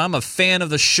 Chase. I'm a fan of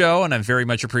the show, and I very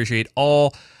much appreciate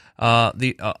all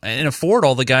and afford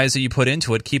all the guys that you put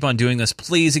into it. Keep on doing this,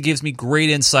 please. It gives me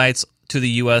great insights to the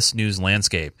U.S. news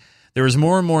landscape. There is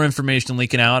more and more information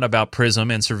leaking out about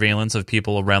PRISM and surveillance of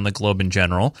people around the globe in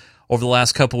general. Over the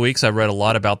last couple of weeks, I've read a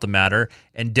lot about the matter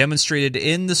and demonstrated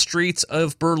in the streets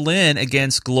of Berlin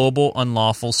against global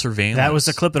unlawful surveillance. That was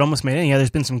the clip that almost made it. Yeah, there's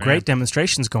been some great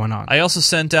demonstrations going on. I also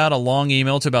sent out a long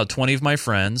email to about 20 of my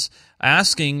friends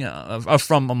asking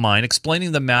from mine,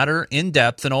 explaining the matter in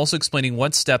depth and also explaining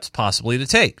what steps possibly to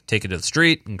take. Take it to the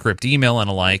street, encrypt email and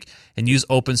alike, and use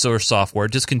open source software.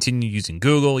 Discontinue using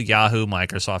Google, Yahoo,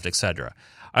 Microsoft, etc.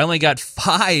 I only got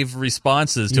 5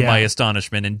 responses to my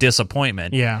astonishment and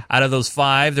disappointment. Yeah. Out of those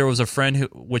 5, there was a friend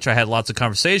which I had lots of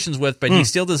conversations with, but he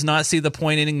still does not see the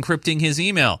point in encrypting his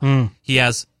email. He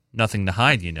has nothing to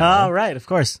hide, Oh, right, of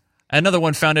course. Another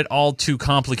one found it all too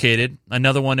complicated.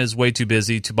 Another one is way too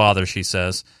busy to bother, she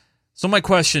says. So my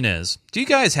question is, do you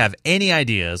guys have any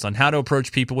ideas on how to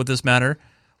approach people with this matter?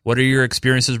 What are your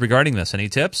experiences regarding this? Any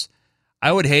tips?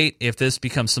 I would hate if this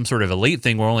becomes some sort of elite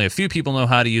thing where only a few people know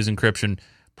how to use encryption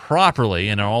properly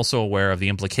and are also aware of the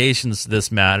implications this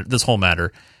whole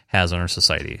matter has on our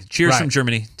society. Cheers from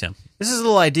Germany, Tim. This is a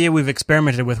little idea we've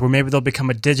experimented with where maybe they'll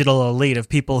become a digital elite of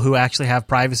people who actually have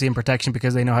privacy and protection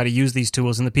because they know how to use these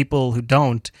tools, and the people who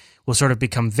don't will sort of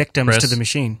become victims to the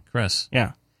machine. Chris.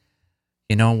 Yeah.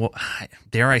 You know,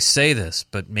 dare I say this,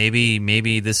 but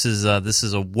maybe this is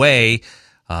a way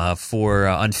for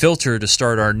Unfiltered to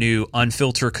start our new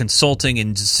Unfiltered consulting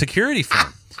and security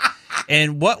firm.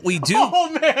 And what we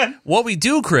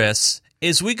do, Chris,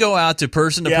 is we go out to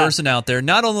person out there.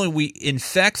 Not only we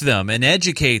infect them and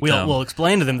educate them. We'll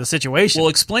explain to them the situation. We'll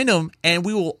explain to them, and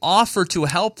we will offer to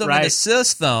help them and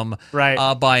assist them by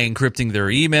encrypting their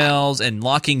emails and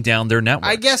locking down their network.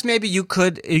 I guess maybe you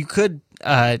could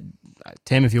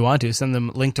Tim, if you want to, send them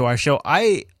a link to our show.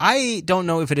 I don't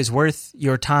know if it is worth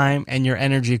your time and your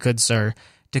energy, good sir,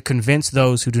 to convince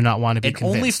those who do not want to be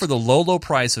convinced. Only for the low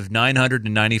price of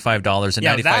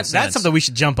 $995.95. That's something we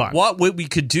should jump on. What we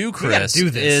could do, Chris,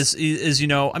 is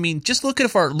just look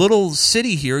at our little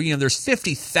city here. You know, there's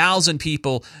 50,000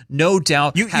 people, no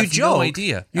doubt, you have joke. no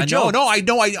idea. You joke. I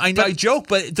joke,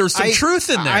 but there's some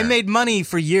truth in there. I made money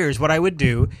for years. What I would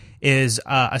do is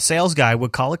a sales guy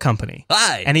would call a company.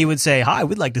 Hi. And he would say, hi,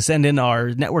 we'd like to send in our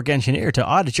network engineer to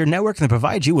audit your network and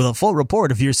provide you with a full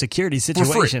report of your security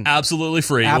situation. For free. Absolutely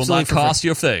free. It will not cost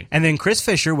you a thing. And then Chris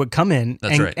Fisher would come in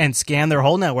and scan their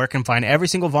whole network and find every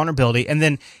single vulnerability. And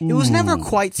then it was never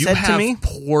quite said to me. You have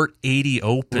port 80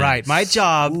 open. Right. My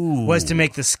job was to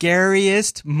make the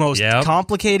scariest, most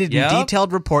complicated and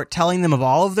detailed report telling them of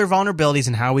all of their vulnerabilities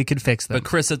and how we could fix them. But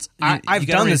Chris, I've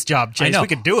done this job, Chase. We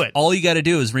could do it. All you got to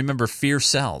do is remember fear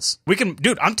sells. We can,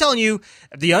 dude. I'm telling you,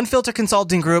 the Unfiltered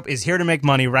Consulting Group is here to make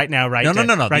money right now, No.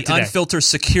 The Unfiltered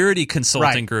Security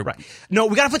Consulting Group. Right. No,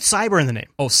 we got to put cyber in the name.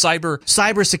 Oh,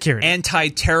 cyber security,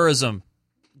 anti-terrorism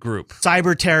group,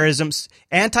 cyber terrorism,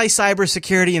 anti-cyber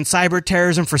security, and cyber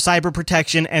terrorism for cyber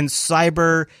protection and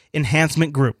cyber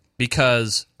enhancement group.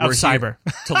 Because we're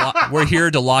here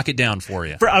to lock it down for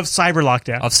you. Of cyber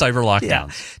lockdown. Of cyber lockdown.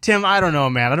 Yeah. Tim, I don't know,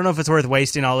 man. I don't know if it's worth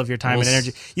wasting all of your time and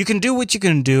energy. You can do what you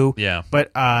can do,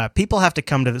 but people have to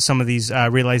come to some of these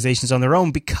realizations on their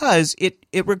own because it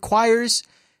requires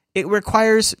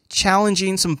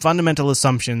challenging some fundamental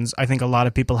assumptions I think a lot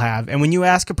of people have. And when you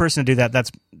ask a person to do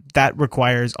that, that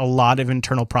requires a lot of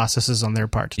internal processes on their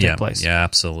part to take place. Yeah,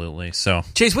 absolutely. So,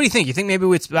 Chase, what do you think? You think maybe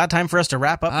it's about time for us to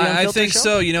wrap up the Unfiltered I think show?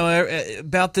 so. You know,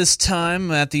 about this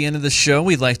time at the end of the show,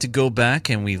 we'd like to go back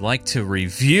and we'd like to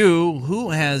review who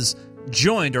has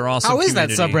joined our awesome community. How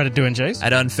is that subreddit doing, Chase?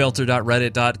 At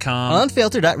unfiltered.reddit.com.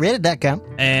 Unfiltered.reddit.com.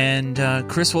 And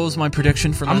Chris, what was my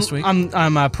prediction for last week?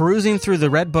 I'm perusing through the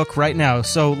Red Book right now.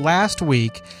 So last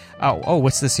week,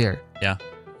 what's this here?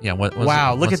 Yeah,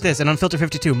 wow, look at this. An Unfiltered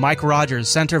 52, Mike Rogers,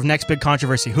 center of next big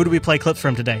controversy. Who do we play clips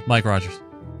from today? Mike Rogers.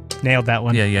 Nailed that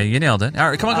one. Yeah, you nailed it. All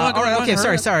right, come on. All right, okay,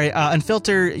 sorry.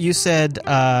 Unfilter, you said...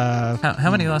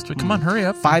 how many last week? Come on, hurry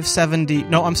up. 570...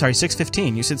 No, I'm sorry,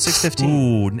 615. You said 615.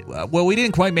 Ooh, well, we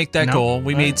didn't quite make that goal.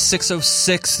 We made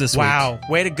 606 this week. Wow,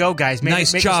 way to go, guys. Make job,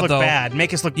 us look though. bad.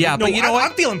 Make us look... Yeah, but you know what?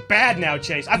 I'm feeling bad now,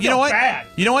 Chase. I feel bad.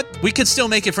 You know what? We could still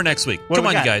make it for next week. Come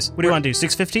on, you guys. What do you want to do,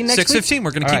 615 next week? 615. We're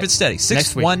going to keep it steady.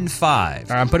 615. All right,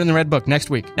 I'm putting in the Red Book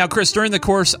next week. Now, Chris, during the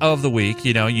course of the week,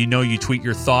 you tweet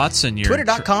your thoughts and your...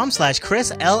 Twitter.com/Chris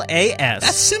LAS.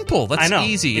 That's simple. That's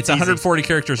easy. It's 140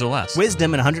 characters or less.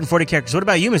 Wisdom and 140 characters. What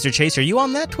about you, Mr. Chase? Are you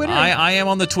on that Twitter? I am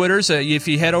on the Twitters. If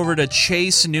you head over to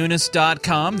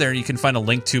chasenunes.com, there you can find a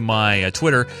link to my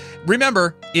Twitter.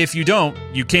 Remember, if you don't,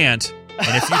 you can't.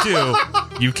 And if you do,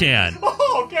 you can.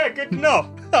 Oh, okay. Good to know.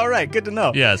 All right. Good to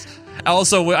know. Yes.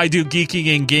 Also, I do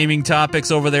geeking and gaming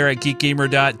topics over there at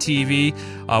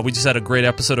geekgamer.tv. We just had a great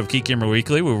episode of Geek Gamer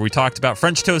Weekly where we talked about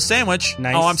French toast sandwich.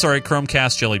 Nice. Oh, I'm sorry,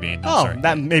 Chromecast Jelly Bean.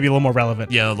 That may be a little more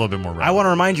relevant. Yeah, a little bit more relevant. I want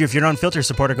to remind you, if you're an Unfiltered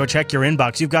supporter, go check your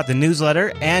inbox. You've got the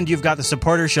newsletter and you've got the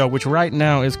supporter show, which right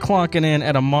now is clocking in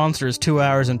at a monstrous 2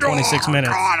 hours and 26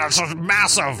 minutes. God, that's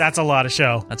massive. That's a lot of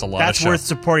show. That's a lot of show. That's worth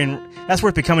supporting. That's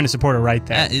worth becoming a supporter right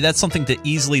there. That's something to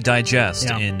easily digest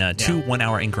in 2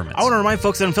 1-hour increments. I want to remind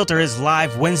folks that Unfiltered is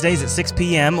live Wednesdays at 6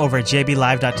 p.m. over at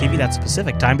jblive.tv. That's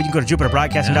Pacific time, but you can go to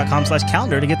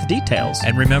jupiterbroadcasting.com/calendar to get the details.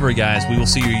 And remember, guys, we will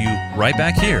see you right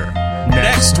back here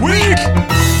next week.